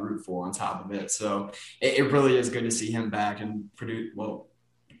easy guy to root for on top of it. So it really is good to see him back and produce. Well,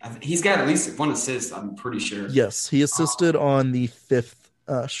 he's got at least 1 assist, I'm pretty sure. Yes, he assisted on the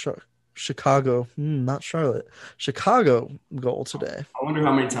 5th Chicago, not Charlotte, Chicago goal today. I wonder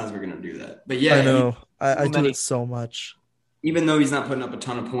how many times we're going to do that. But yeah. I know. I do it so much. Even though he's not putting up a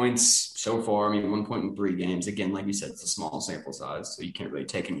ton of points so far, 1 point in 3 games. Again, like you said, it's a small sample size, so you can't really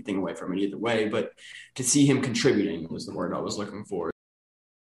take anything away from it either way. But to see him contributing was the word I was looking for.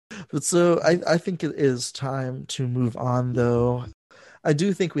 But so I think it is time to move on, though. I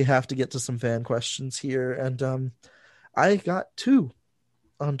do think we have to get to some fan questions here. And I got 2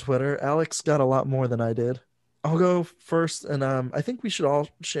 on Twitter. Alex got a lot more than I did. I'll go first. And I think we should all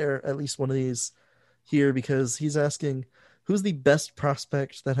share at least one of these here, because he's asking, who's the best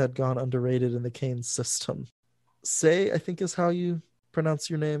prospect that had gone underrated in the Canes system? Say, I think is how you pronounce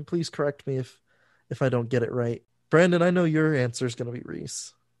your name. Please correct me if I don't get it right. Brandon, I know your answer is going to be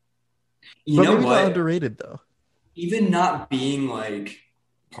Reese. You know what? Not underrated, though. Even not being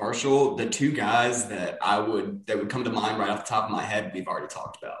partial, the 2 guys that would come to mind right off the top of my head, we've already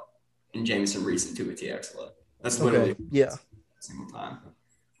talked about, and Jameson Reese and Tua Tiexla. That's literally yeah. Single time.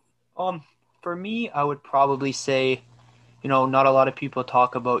 For me, I would probably say, not a lot of people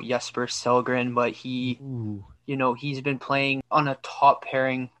talk about Jesper Sellgren, but he's been playing on a top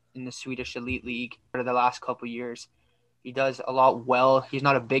pairing in the Swedish Elite League for the last couple of years. He does a lot well. He's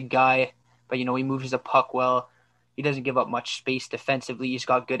not a big guy, but, he moves the puck well. He doesn't give up much space defensively. He's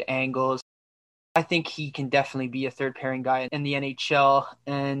got good angles. I think he can definitely be a third pairing guy in the NHL,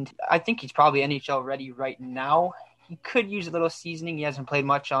 and I think he's probably NHL ready right now. He could use a little seasoning. He hasn't played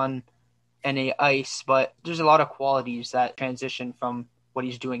much on NA ice, but there's a lot of qualities that transition from what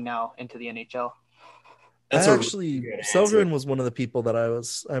he's doing now into the NHL. Sellgren was one of the people that I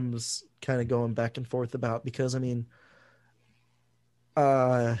was kind of going back and forth about, because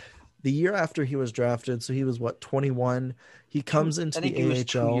the year after he was drafted, so he was 21. He comes into the AHL. He was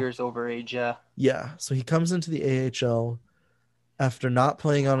 2 years over age, yeah. Yeah, so he comes into the AHL after not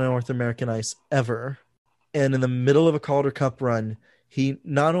playing on North American ice ever, and in the middle of a Calder Cup run, he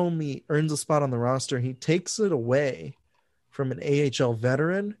not only earns a spot on the roster, he takes it away from an AHL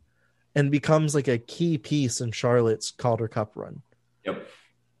veteran and becomes a key piece in Charlotte's Calder Cup run. Yep.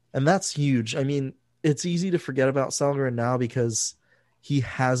 And that's huge. It's easy to forget about Sellgren now because he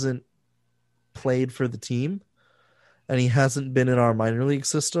hasn't played for the team and he hasn't been in our minor league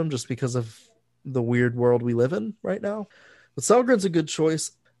system just because of the weird world we live in right now. But Sellgren's a good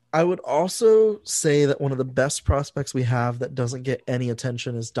choice. I would also say that one of the best prospects we have that doesn't get any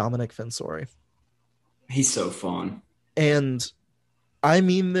attention is Dominic Fensore. He's so fun. And I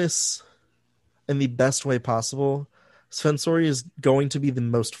mean this in the best way possible. Fensore is going to be the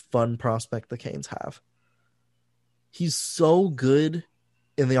most fun prospect the Canes have. He's so good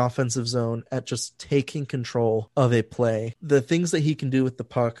in the offensive zone at just taking control of a play. The things that he can do with the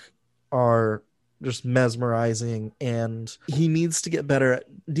puck are just mesmerizing, and he needs to get better at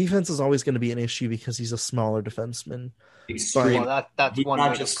defense. Is always going to be an issue because he's a smaller defenseman. Extreme. Well, that's He's one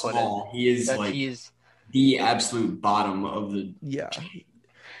not way just to put small. it. He is That like he is the absolute bottom of the. Yeah.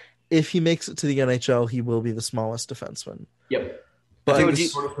 If he makes it to the NHL, he will be the smallest defenseman. Yep. But I think So the do-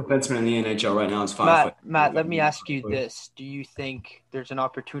 shortest defenseman in the NHL right now is 5 foot. Matt, let me ask you this. Do you think there's an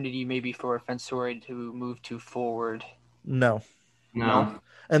opportunity maybe for Fensore to move to forward? No. No.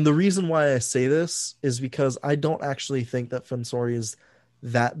 And the reason why I say this is because I don't actually think that Fensore is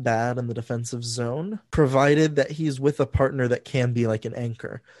that bad in the defensive zone, provided that he's with a partner that can be like an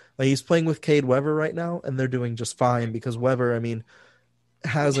anchor. Like he's playing with Cade Weber right now, and they're doing just fine because Weber, I mean,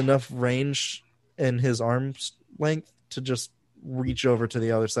 has enough range in his arm's length to just reach over to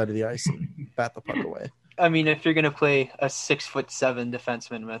the other side of the ice and bat the puck away. I mean, if you're gonna play a 6'7"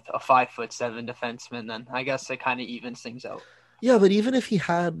 defenseman with a 5'7" defenseman, then I guess it kind of evens things out. Yeah, but even if he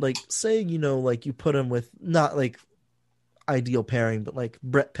had, like, say, like you put him with not like ideal pairing, but like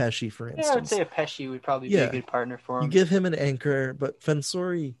Brett Pesce, for instance. Yeah, I would say a Pesce would probably be a good partner for him. You give him an anchor, but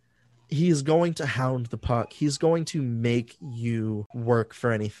Fensore, he's going to hound the puck. He's going to make you work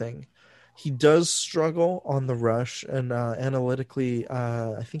for anything. He does struggle on the rush, and analytically,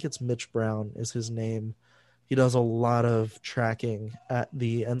 I think it's Mitch Brown is his name. He does a lot of tracking at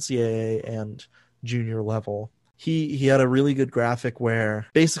the NCAA and junior level. He had a really good graphic where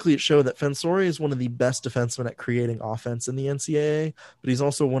basically it showed that Fensore is one of the best defensemen at creating offense in the NCAA, but he's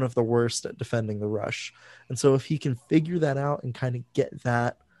also one of the worst at defending the rush. And so if he can figure that out and kind of get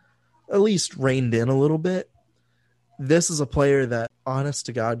that at least reined in a little bit, this is a player that, honest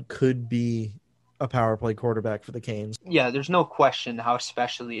to God, could be a power play quarterback for the Canes. Yeah, there's no question how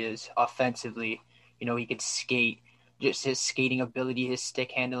special he is offensively. He could skate, just his skating ability, his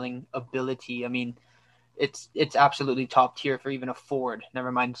stick handling ability. I mean, it's absolutely top tier for even a forward.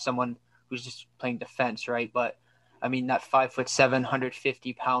 Never mind someone who's just playing defense, right? But I mean, that 5'7",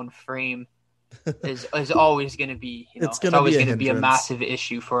 150-pound frame is always going to be, it's always going to be a massive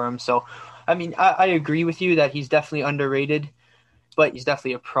issue for him. So, I mean, I agree with you that he's definitely underrated, but he's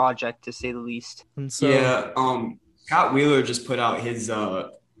definitely a project to say the least. And so, yeah, Scott Wheeler just put out his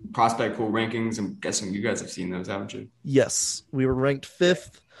prospect pool rankings. I'm guessing you guys have seen those, haven't you? Yes, we were ranked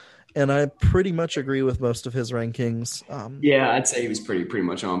 5th. And I pretty much agree with most of his rankings. Yeah, I'd say he was pretty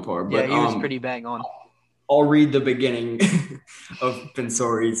much on par. But, yeah, he was pretty bang on. I'll read the beginning of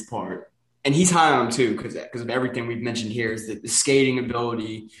Fensore's part. And he's high on him too because of everything we've mentioned here is the skating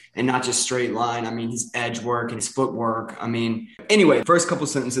ability and not just straight line. I mean, his edge work and his footwork. I mean, anyway, first couple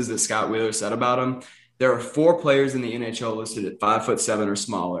sentences that Scott Wheeler said about him. There are 4 players in the NHL listed at 5'7" or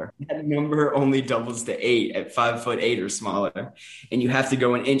smaller. That number only doubles to 8 at 5'8" or smaller. And you have to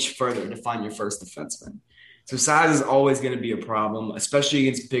go an inch further to find your first defenseman. So size is always going to be a problem, especially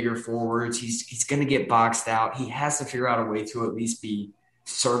against bigger forwards. He's going to get boxed out. He has to figure out a way to at least be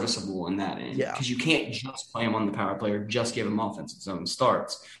serviceable in that end. Yeah. Because you can't just play him on the power play or just give him offensive zone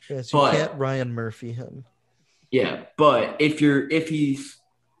starts. Yes, you can't Ryan Murphy him. Yeah, but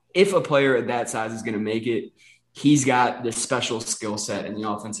if a player at that size is going to make it, he's got this special skill set in the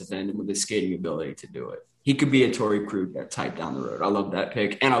offensive end and with his skating ability to do it. He could be a Torrey Krug that type down the road. I love that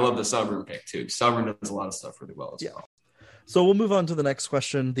pick, and I love the Sovereign pick too. Sovereign does a lot of stuff really well as well. So we'll move on to the next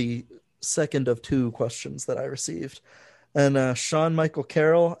question, the second of 2 questions that I received. And Sean Michael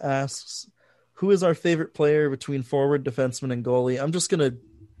Carroll asks, who is our favorite player between forward, defenseman, and goalie? I'm just going to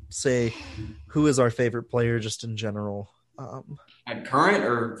say who is our favorite player just in general. At current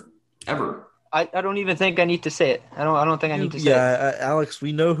or ever? I don't even think I need to say it. I don't think I need to say it. Yeah, Alex,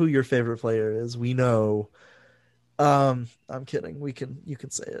 we know who your favorite player is. We know. I'm kidding. You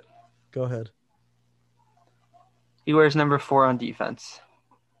can say it. Go ahead. He wears number 4 on defense.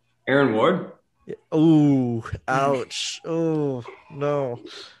 Aaron Ward? Yeah. Ooh, ouch. Oh, no.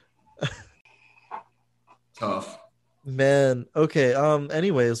 Tough. Man. Okay.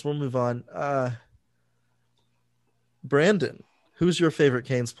 Anyways, we'll move on. Brandon, who's your favorite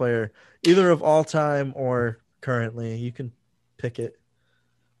Canes player, either of all time or currently? You can pick it.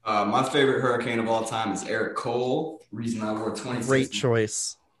 My favorite Hurricane of all time is Eric Cole. Reason I wore 26. Great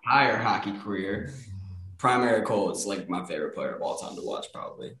choice. Entire hockey career. Prime Eric Cole is like my favorite player of all time to watch,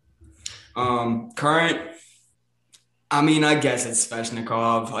 probably. Current, I mean, I guess it's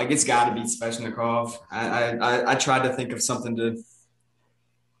Svechnikov. Like, it's got to be Svechnikov. I tried to think of something to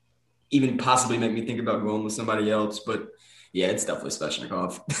even possibly make me think about going with somebody else, but yeah, it's definitely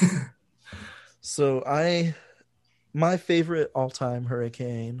Svechnikov. So my favorite all-time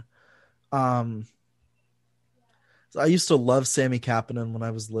Hurricane, so I used to love Sami Kapanen when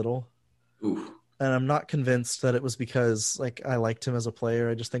I was little. Ooh. and I'm not convinced that it was because like I liked him as a player.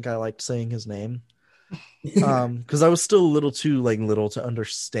 I just think I liked saying his name. Because I was still a little too little to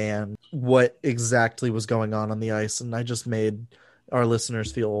understand what exactly was going on the ice, and I just made our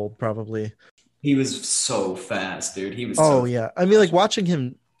listeners feel old, probably. He was so fast, dude. He was. Yeah. I mean, like watching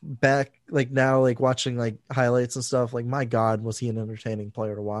him back, like now, like watching like highlights and stuff. Like, my God, was he an entertaining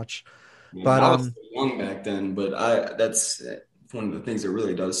player to watch? Yeah, but I was young back then, but that's one of the things that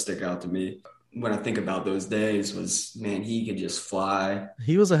really does stick out to me when I think about those days. Was, man, he could just fly.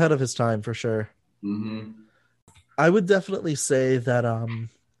 He was ahead of his time for sure. Mm-hmm. I would definitely say that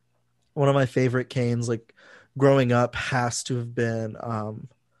one of my favorite Canes, like growing up, has to have been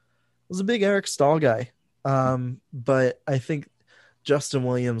was a big Eric Stahl guy. But I think Justin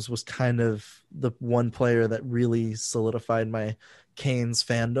Williams was kind of the one player that really solidified my Canes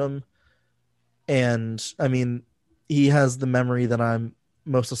fandom. And I mean, he has the memory that I'm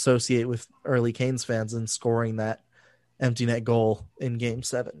most associate with early Canes fans in scoring that empty net goal in Game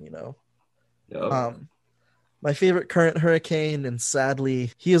 7, you know. Yep. My favorite current Hurricane, and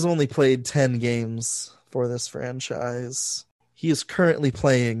sadly, he has only played 10 games for this franchise. He is currently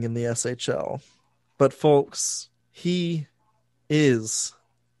playing in the SHL. But folks, he is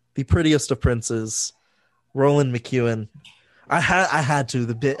the prettiest of princes, Roland McEwen. I had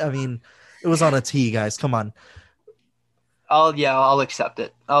to. It was on a tee, guys. Come on. I'll accept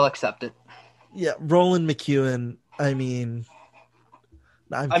it. Yeah, Roland McEwen. I'm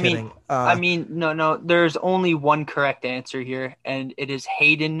kidding. No. There's only one correct answer here, and it is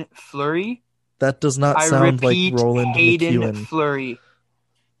Hayden Fleury. That does not sound like Roland Hayden McEwen. Fleury.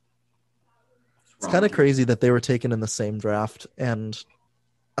 It's kind of crazy that they were taken in the same draft, and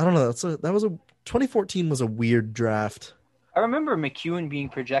I don't know. 2014 was a weird draft. I remember McEwen being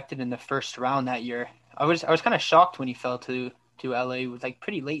projected in the first round that year. I was kind of shocked when he fell to LA. It was like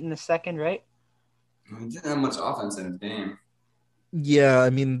pretty late in the second, right? He didn't have much offense in his game. Yeah,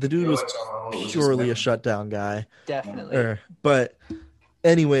 I mean, the dude was purely a shutdown guy. Definitely. But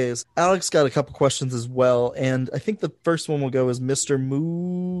anyways, Alex got a couple questions as well, and I think the first one we'll go is Mr.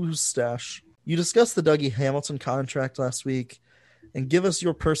 Moustache. You discussed the Dougie Hamilton contract last week, and give us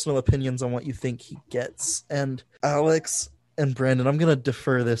your personal opinions on what you think he gets. And Alex and Brandon, I'm going to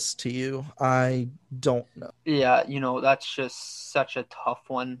defer this to you. I don't know. Yeah, that's just such a tough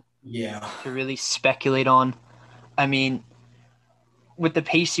one to really speculate on. I mean, with the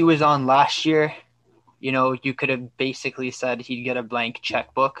pace he was on last year, you could have basically said he'd get a blank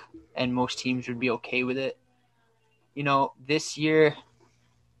checkbook and most teams would be okay with it. This year,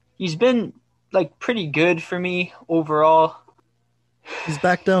 he's been like pretty good for me overall. He's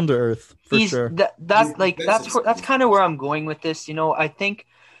back down to earth for sure. That's kind of where I'm going with this. I think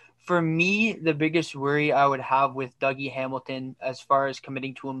for me, the biggest worry I would have with Dougie Hamilton as far as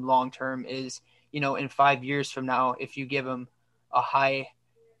committing to him long term is, in 5 years from now, if you give him a high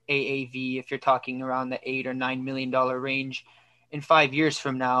AAV, if you're talking around the $8 or $9 million range, in 5 years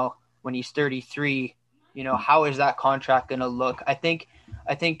from now, when he's 33, how is that contract going to look? I think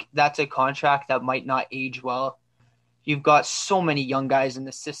that's a contract that might not age well. You've got so many young guys in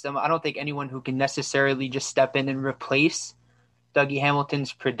the system. I don't think anyone who can necessarily just step in and replace Dougie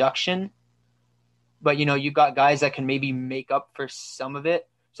Hamilton's production. But, you've got guys that can maybe make up for some of it.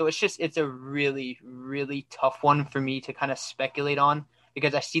 So it's a really, really tough one for me to kind of speculate on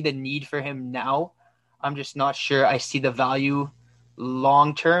because I see the need for him now. I'm just not sure I see the value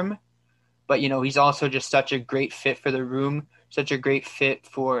long term. But, he's also just such a great fit for the room, such a great fit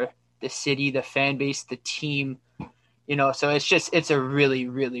for the city, the fan base, the team. So it's a really,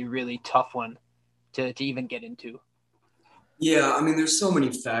 really, really tough one to even get into. Yeah, I mean, there's so many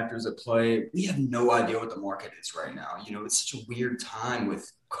factors at play. We have no idea what the market is right now. It's such a weird time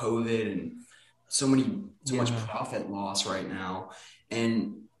with COVID and so much profit loss right now.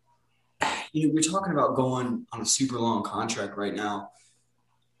 And, we're talking about going on a super long contract right now.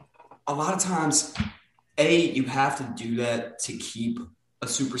 A lot of times, you have to do that to keep a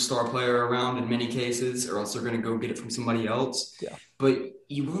superstar player around in many cases, or else they're going to go get it from somebody else. Yeah. But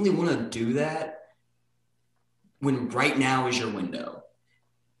you only want to do that when right now is your window.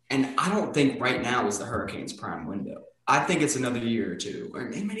 And I don't think right now is the Hurricanes' prime window. I think it's another year or two, or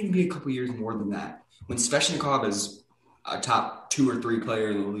it might even be a couple years more than that. When Svechnikov is a top 2 or 3 player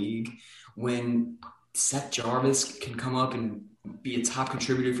in the league, when Seth Jarvis can come up and be a top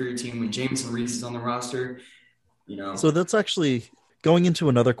contributor for your team, when Jameson Reese is on the roster, So that's actually going into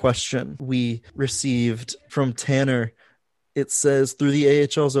another question we received from Tanner. It says, through the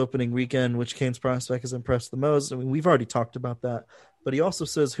AHL's opening weekend, which Canes prospect has impressed the most? I mean, we've already talked about that. But he also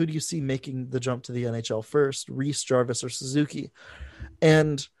says, who do you see making the jump to the NHL first, Reese, Jarvis, or Suzuki?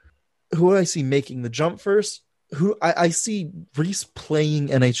 And who I see making the jump first, who I see Reese playing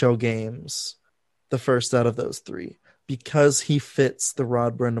NHL games the first out of those three because he fits the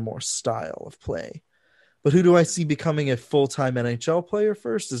Rod Brind'Amour style of play. But who do I see becoming a full-time NHL player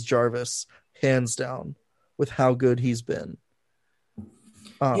first is Jarvis, hands down, with how good he's been.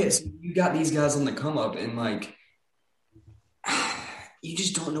 Yes, you got these guys on the come up, and you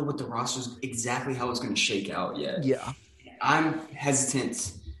just don't know what the roster's exactly how it's going to shake out yet. Yeah. I'm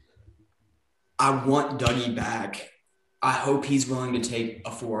hesitant. I want Dougie back. I hope he's willing to take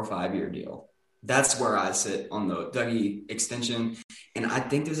a 4 or 5 year deal. That's where I sit on the Dougie extension. And I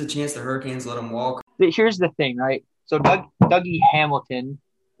think there's a chance the Hurricanes let him walk. Here's the thing, right? So Dougie Hamilton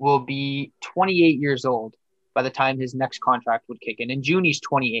will be 28 years old by the time his next contract would kick in. In June, he's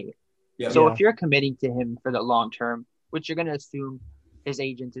 28. Yeah. So if you're committing to him for the long term, which you're going to assume his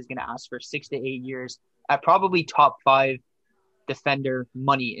agent is going to ask for 6 to 8 years at probably top 5 defender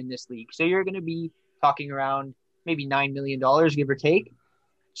money in this league. So you're going to be talking around maybe $9 million, give or take.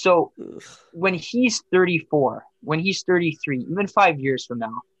 So when he's 34, when he's 33, even 5 years from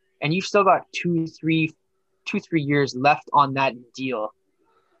now, and you've still got 2-3 years left on that deal,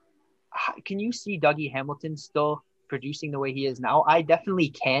 can you see Dougie Hamilton still producing the way he is now? I definitely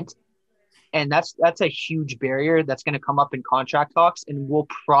can't. And that's a huge barrier that's going to come up in contract talks and will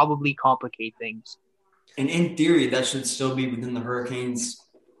probably complicate things. And in theory, that should still be within the Hurricanes'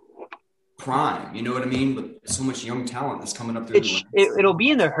 prime. You know what I mean? With so much young talent that's coming up through it'll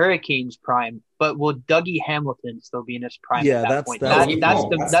be in the Hurricanes' prime, but will Dougie Hamilton still be in his prime at that point?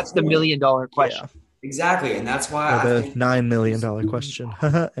 That's the $1 million question. Yeah. Exactly, and that's why the $9 million question.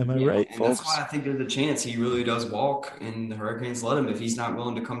 Am I right, and folks? That's why I think there's a chance he really does walk, and the Hurricanes let him if he's not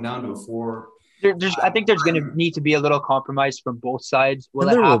willing to come down to a 4. I think there's going to need to be a little compromise from both sides. Will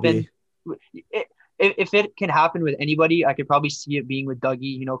it happen? If it can happen with anybody, I could probably see it being with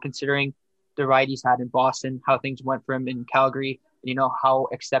Dougie. Considering the ride he's had in Boston, how things went for him in Calgary, how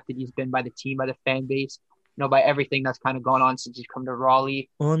accepted he's been by the team, by the fan base. By everything that's kind of gone on since he's come to Raleigh.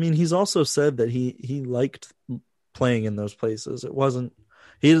 Well, I mean, he's also said that he liked playing in those places. It wasn't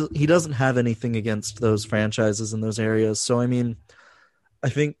he doesn't have anything against those franchises in those areas. So, I mean, I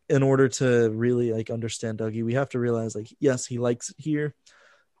think in order to really understand Dougie, we have to realize yes, he likes it here,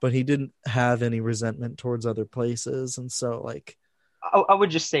 but he didn't have any resentment towards other places. And so I would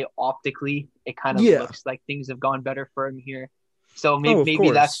just say optically, it kind of looks like things have gone better for him here. So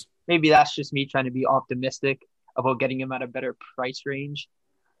maybe that's just me trying to be optimistic about getting him at a better price range.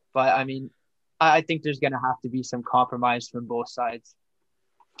 But I mean, I think there's going to have to be some compromise from both sides.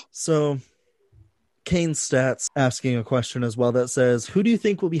 So Kane Stats asking a question as well that says, who do you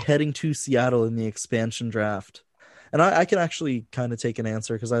think will be heading to Seattle in the expansion draft? And I can actually kind of take an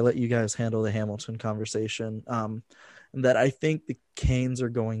answer because I let you guys handle the Hamilton conversation. And that I think the Canes are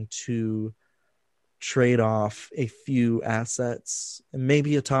going to trade off a few assets and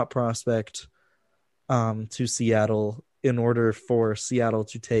maybe a top prospect to Seattle in order for Seattle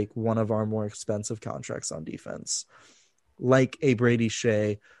to take one of our more expensive contracts on defense, like a Brady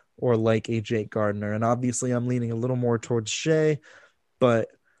Shea or like a Jake Gardiner. And obviously I'm leaning a little more towards Shea, but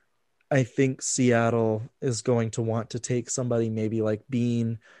I think Seattle is going to want to take somebody maybe like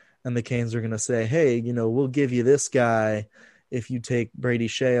Bean, and the Canes are going to say, hey, we'll give you this guy if you take Brady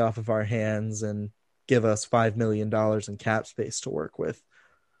Shea off of our hands and give us $5 million in cap space to work with.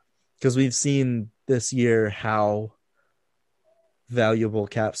 Because we've seen this year how valuable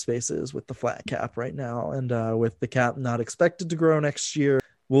cap space is with the flat cap right now. And with the cap not expected to grow next year,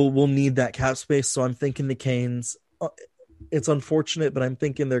 we'll need that cap space. So I'm thinking the Canes, it's unfortunate, but I'm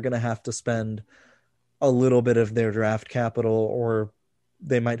thinking they're going to have to spend a little bit of their draft capital, or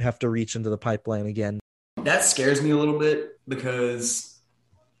they might have to reach into the pipeline again. That scares me a little bit because,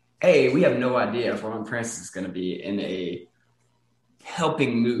 A, we have no idea if Ron Francis is going to be in a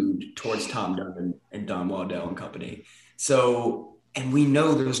helping mood towards Tom Duggan and Don Waddell and company. So, and we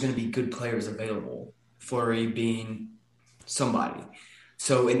know there's going to be good players available, Fleury being somebody.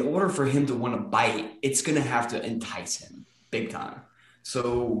 So in order for him to want to bite, it's going to have to entice him big time.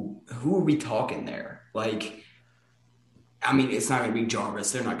 So who are we talking there? I mean, it's not going to be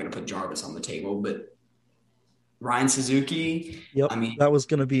Jarvis. They're not going to put Jarvis on the table, but Ryan Suzuki. Yep. I mean, I was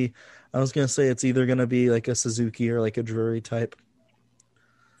going to say it's either going to be like a Suzuki or like a Drury type.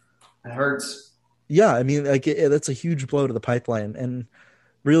 It hurts. Yeah. I mean, that's a huge blow to the pipeline. And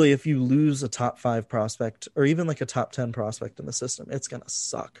really, if you lose a top 5 prospect or even like a top 10 prospect in the system, it's going to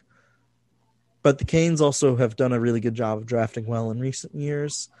suck. But the Canes also have done a really good job of drafting well in recent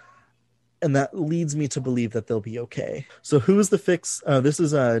years. And that leads me to believe that they'll be okay. So who's the fix? This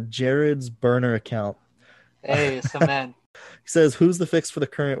is Jared's burner account. Hey, some man. He says, who's the fix for the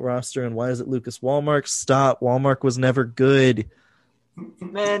current roster and why is it Lucas Wallmark? Stop. Wallmark was never good.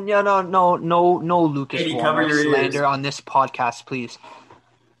 Man, yeah, no Lucas Katie, cover Wallmark your ears. slander on this podcast, please.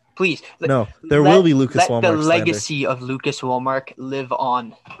 Please. No, there will be Lucas let Wallmark the slander. legacy of Lucas Wallmark live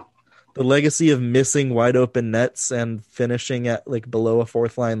on. The legacy of missing wide open nets and finishing at like below a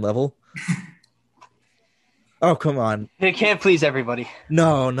fourth line level. Oh, come on. It can't please everybody.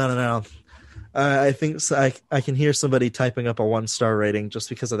 No. I think so. I can hear somebody typing up a 1-star rating just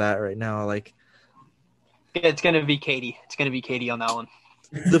because of that right now. Like, It's going to be Katie. It's going to be Katie on that one.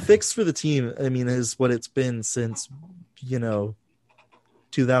 the fix for the team, I mean, is what it's been since,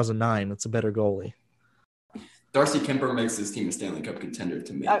 2009. It's a better goalie. Darcy Kemper makes this team a Stanley Cup contender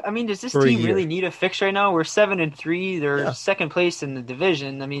to me. I mean, does this For a team year. really need a fix right now? We're 7-3. They're second place in the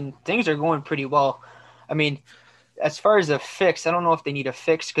division. I mean, things are going pretty well. I mean, as far as a fix, I don't know if they need a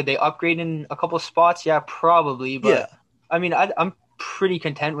fix. Could they upgrade in a couple of spots? Yeah, probably. But Yeah. I mean, I'm pretty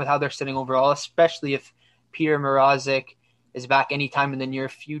content with how they're sitting overall, especially if Peter Mrazek is back anytime in the near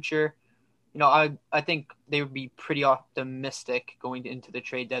future. I think they would be pretty optimistic going into the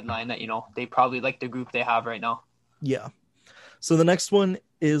trade deadline that, they probably like the group they have right now. Yeah. So the next one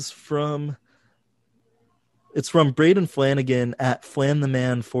is from Braden Flanagan at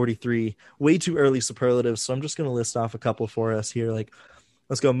FlanTheMan43. Way too early superlatives, so I'm just going to list off a couple for us here. Like,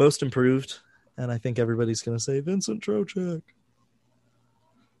 let's go most improved, and I think everybody's going to say Vincent Trocheck.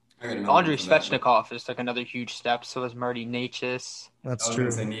 Andrei Svechnikov has took another huge step. So has Marty Necas. That's I was true.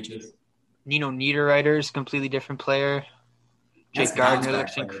 going to say Nietzsche. Nino Niederreiter is a completely different player. Jake That's Gardner not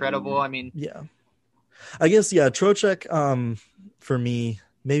looks bad. incredible. I mean, Yeah. I guess, Trocheck, for me,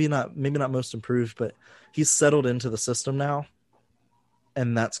 maybe not most improved, but he's settled into the system now,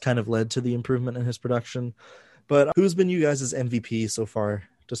 and that's kind of led to the improvement in his production. But who's been you guys' MVP so far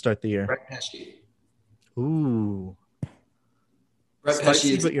to start the year? Brett Pesce. Ooh. Brett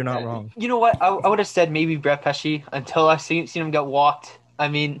Spicy, Pesce, but you're not wrong. you know what? I would have said maybe Brett Pesce until I've seen him get walked. I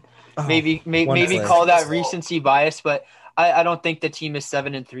mean, Oh, maybe play. call that recency bias, but I don't think the team is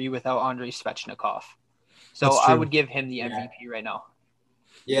 7-3 without Andrei Svechnikov. So That's I true. would give him the MVP right now.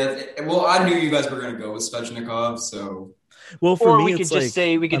 Yeah, well, I knew you guys were going to go with Svechnikov, so Well, for Or me, we could it's just like,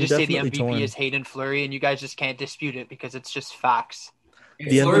 say the I'm MVP definitely torn. is Hayden Fleury, and you guys just can't dispute it because it's just facts. if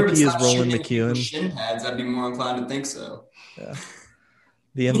The Fleury MVP was is not Roland shooting McEwen. Shin pads, I'd be more inclined to think so.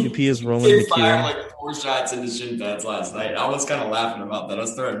 The MVP is Roland He fired McEwen. like 4 shots into shin pads last night. I was kind of laughing about that. I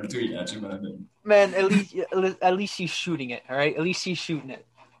was throwing a tweet at you, but I didn't. Man, at least he's shooting it, all right? At least he's shooting it.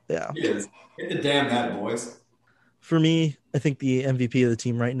 Yeah. He is. Hit the damn that, boys. For me, I think the MVP of the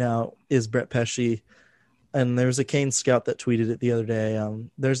team right now is Brett Pesce. And there's a Kane scout that tweeted it the other day.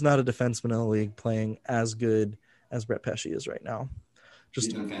 There's not a defenseman in the league playing as good as Brett Pesce is right now. He's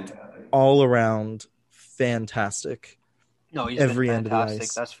Just been fantastic. all around fantastic. No, he's Every been end of the fantastic,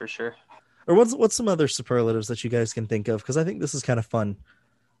 ice. that's for sure. Or what's some other superlatives that you guys can think of? Because I think this is kind of fun.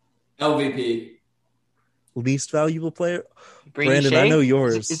 LVP. Least valuable player? Brady Brandon, Shea? I know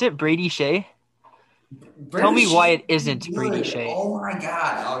yours. Is it Brady Shea? Brady Tell me Shea why it has isn't been Brady good. Shea. Oh my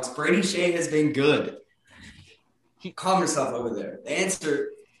God, Alex. Brady Shea has been good. Calm yourself over there. The answer.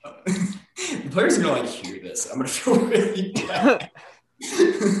 The players are going to hear this. I'm going to feel really bad.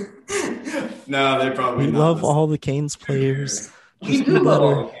 No, they probably We not love listening. all the Canes players. We Just do be love all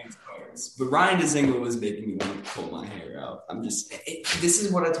better. the Canes players. But Ryan Dzingel was making me want to pull my hair out. This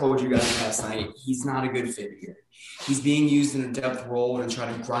is what I told you guys last night. He's not a good fit here. He's being used in a depth role and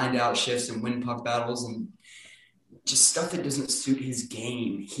trying to grind out shifts and win puck battles and just stuff that doesn't suit his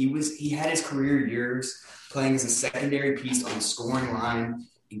game. He had his career years playing as a secondary piece on the scoring line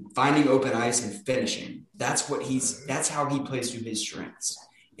and finding open ice and finishing. That's how he plays to his strengths.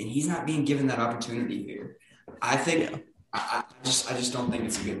 And he's not being given that opportunity here. I think I just don't think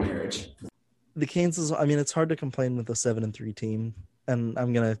it's a good marriage. The Canes is, I mean, it's hard to complain with a 7-3 team. And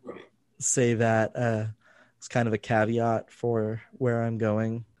I'm going to say that it's kind of a caveat for where I'm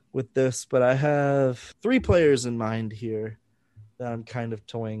going with this. But I have 3 players in mind here that I'm kind of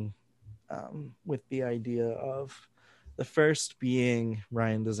toying with the idea of. The first being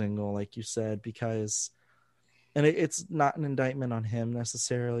Ryan Dzingel, like you said, because, and it's not an indictment on him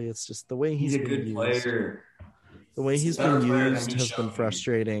necessarily. It's just the way He's a been good used. player. The way he's a better been player than used he's has been shown.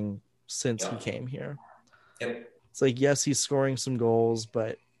 frustrating since he came here. Yep. It's like, yes, he's scoring some goals,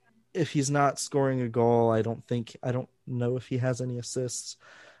 but if he's not scoring a goal, I don't know if he has any assists.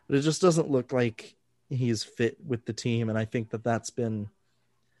 But it just doesn't look like he's fit with the team, and I think that that's been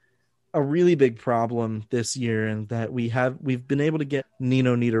a really big problem this year, and that we've been able to get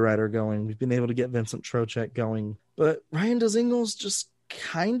Nino Niederreiter going, we've been able to get Vincent Trocheck going, but Ryan Dzingel's just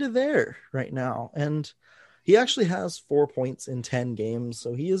kind of there right now, and He actually has 4 points in 10 games,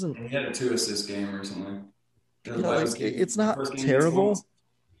 so he isn't. He had a 2-assist game recently. It's not terrible,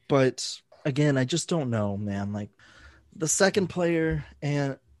 but again, I just don't know, man. Like the second player,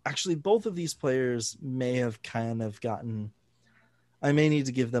 and actually both of these players may have kind of gotten. I may need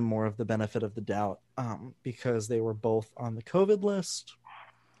to give them more of the benefit of the doubt because they were both on the COVID list.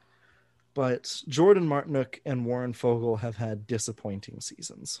 But Jordan Martinook and Warren Fogle have had disappointing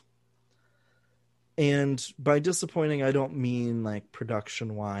seasons. And by disappointing, I don't mean like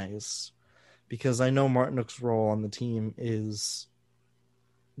production-wise, because I know Martinook's role on the team is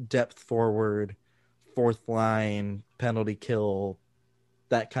depth forward, fourth line, penalty kill,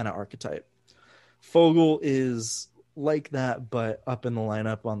 that kind of archetype. Fogle is like that, but up in the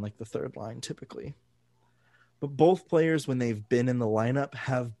lineup on like the third line typically. But both players, when they've been in the lineup,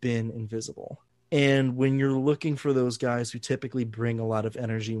 have been invisible. And when you're looking for those guys who typically bring a lot of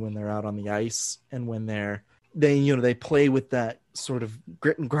energy when they're out on the ice and when they play with that sort of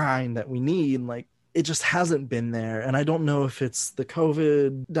grit and grind that we need, like it just hasn't been there. And I don't know if it's the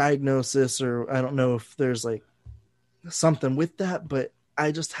COVID diagnosis or I don't know if there's like something with that, but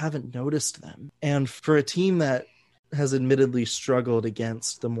I just haven't noticed them. And for a team that has admittedly struggled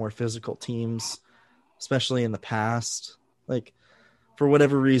against the more physical teams, especially in the past, like for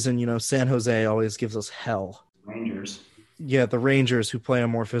whatever reason, San Jose always gives us hell. Rangers. Yeah, the Rangers who play a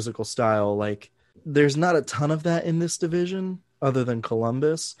more physical style. Like there's not a ton of that in this division other than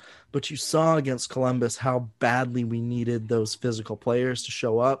Columbus, but you saw against Columbus how badly we needed those physical players to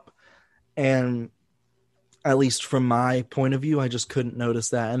show up. And at least from my point of view, I just couldn't notice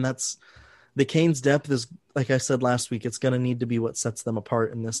that. And that's the Canes' depth is, like I said last week, it's going to need to be what sets them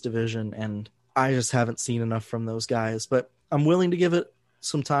apart in this division. And I just haven't seen enough from those guys, but I'm willing to give it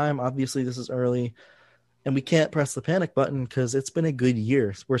some time. Obviously this is early and we can't press the panic button because it's been a good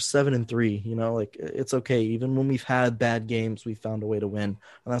year. We're 7-3, like it's okay. Even when we've had bad games, we found a way to win,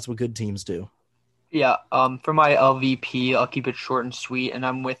 and that's what good teams do. Yeah. For my LVP, I'll keep it short and sweet. And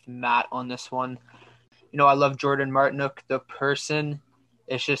I'm with Matt on this one. I love Jordan Martinook, the person.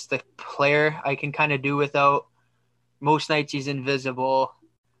 It's just the player I can kind of do without. Most nights he's invisible.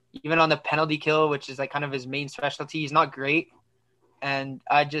 Even on the penalty kill, which is like kind of his main specialty, he's not great. And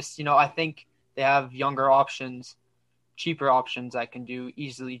I just, I think they have younger options, cheaper options that can do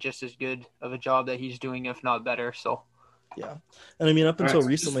easily just as good of a job that he's doing, if not better. So, yeah. And I mean, up until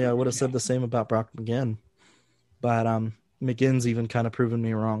recently, I would have said the same about Brock McGinn. But McGinn's even kind of proven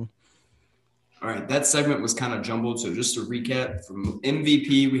me wrong. All right, that segment was kind of jumbled. So just to recap, from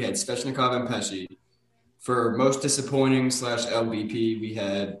MVP, we had Svechnikov and Pesce. For most disappointing / LVP, we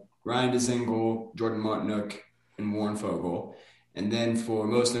had Ryan Dzingel, Jordan Martinook, and Warren Fogle. And then for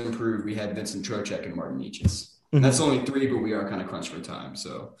most improved, we had Vincent Trocheck and Martin Necas. Mm-hmm. That's only 3, but we are kind of crunched for time.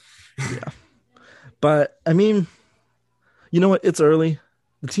 So, yeah. But I mean, you know what? It's early.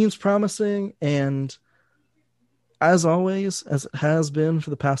 The team's promising, and as always, as it has been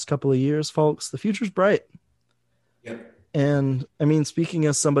for the past couple of years, folks, the future's bright. Yep. And I mean, speaking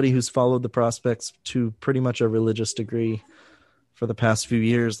as somebody who's followed the prospects to pretty much a religious degree for the past few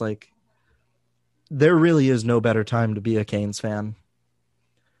years, like there really is no better time to be a Canes fan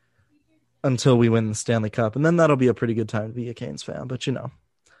until we win the Stanley Cup. And then that'll be a pretty good time to be a Canes fan, but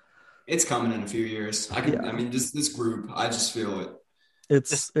it's coming in a few years. I mean, this group, I just feel it.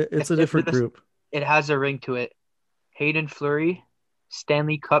 It's a different group. It has a ring to it. Hayden Fleury,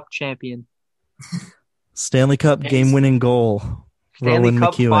 Stanley Cup champion. Stanley Cup game-winning goal. Stanley Roland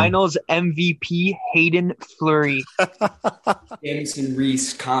Cup McEwen. Finals MVP Hayden Fleury. Jamison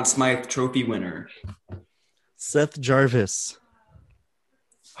Reese, Conn Smythe Trophy winner. Seth Jarvis,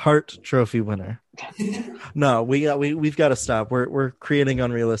 Hart Trophy winner. No, we've got to stop. We're creating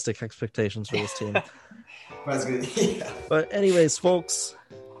unrealistic expectations for this team. That's good. Yeah. But anyways, folks,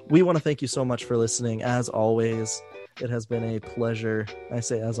 we want to thank you so much for listening. As always, it has been a pleasure. I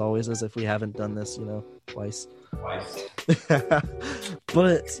say as always as if we haven't done this, twice.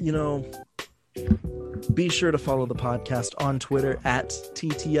 But, be sure to follow the podcast on Twitter at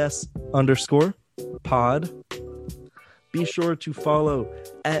TTS_pod. Be sure to follow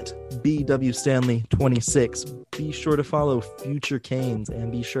at BWStanley26. Be sure to follow Future Canes,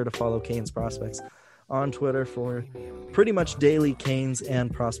 and be sure to follow Canes Prospects on Twitter for pretty much daily Canes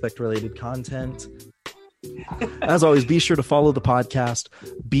and prospect-related content. As always, be sure to follow the podcast.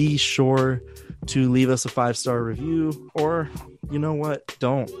 Be sure to leave us a 5-star review, or you know what?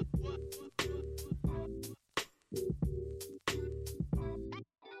 Don't.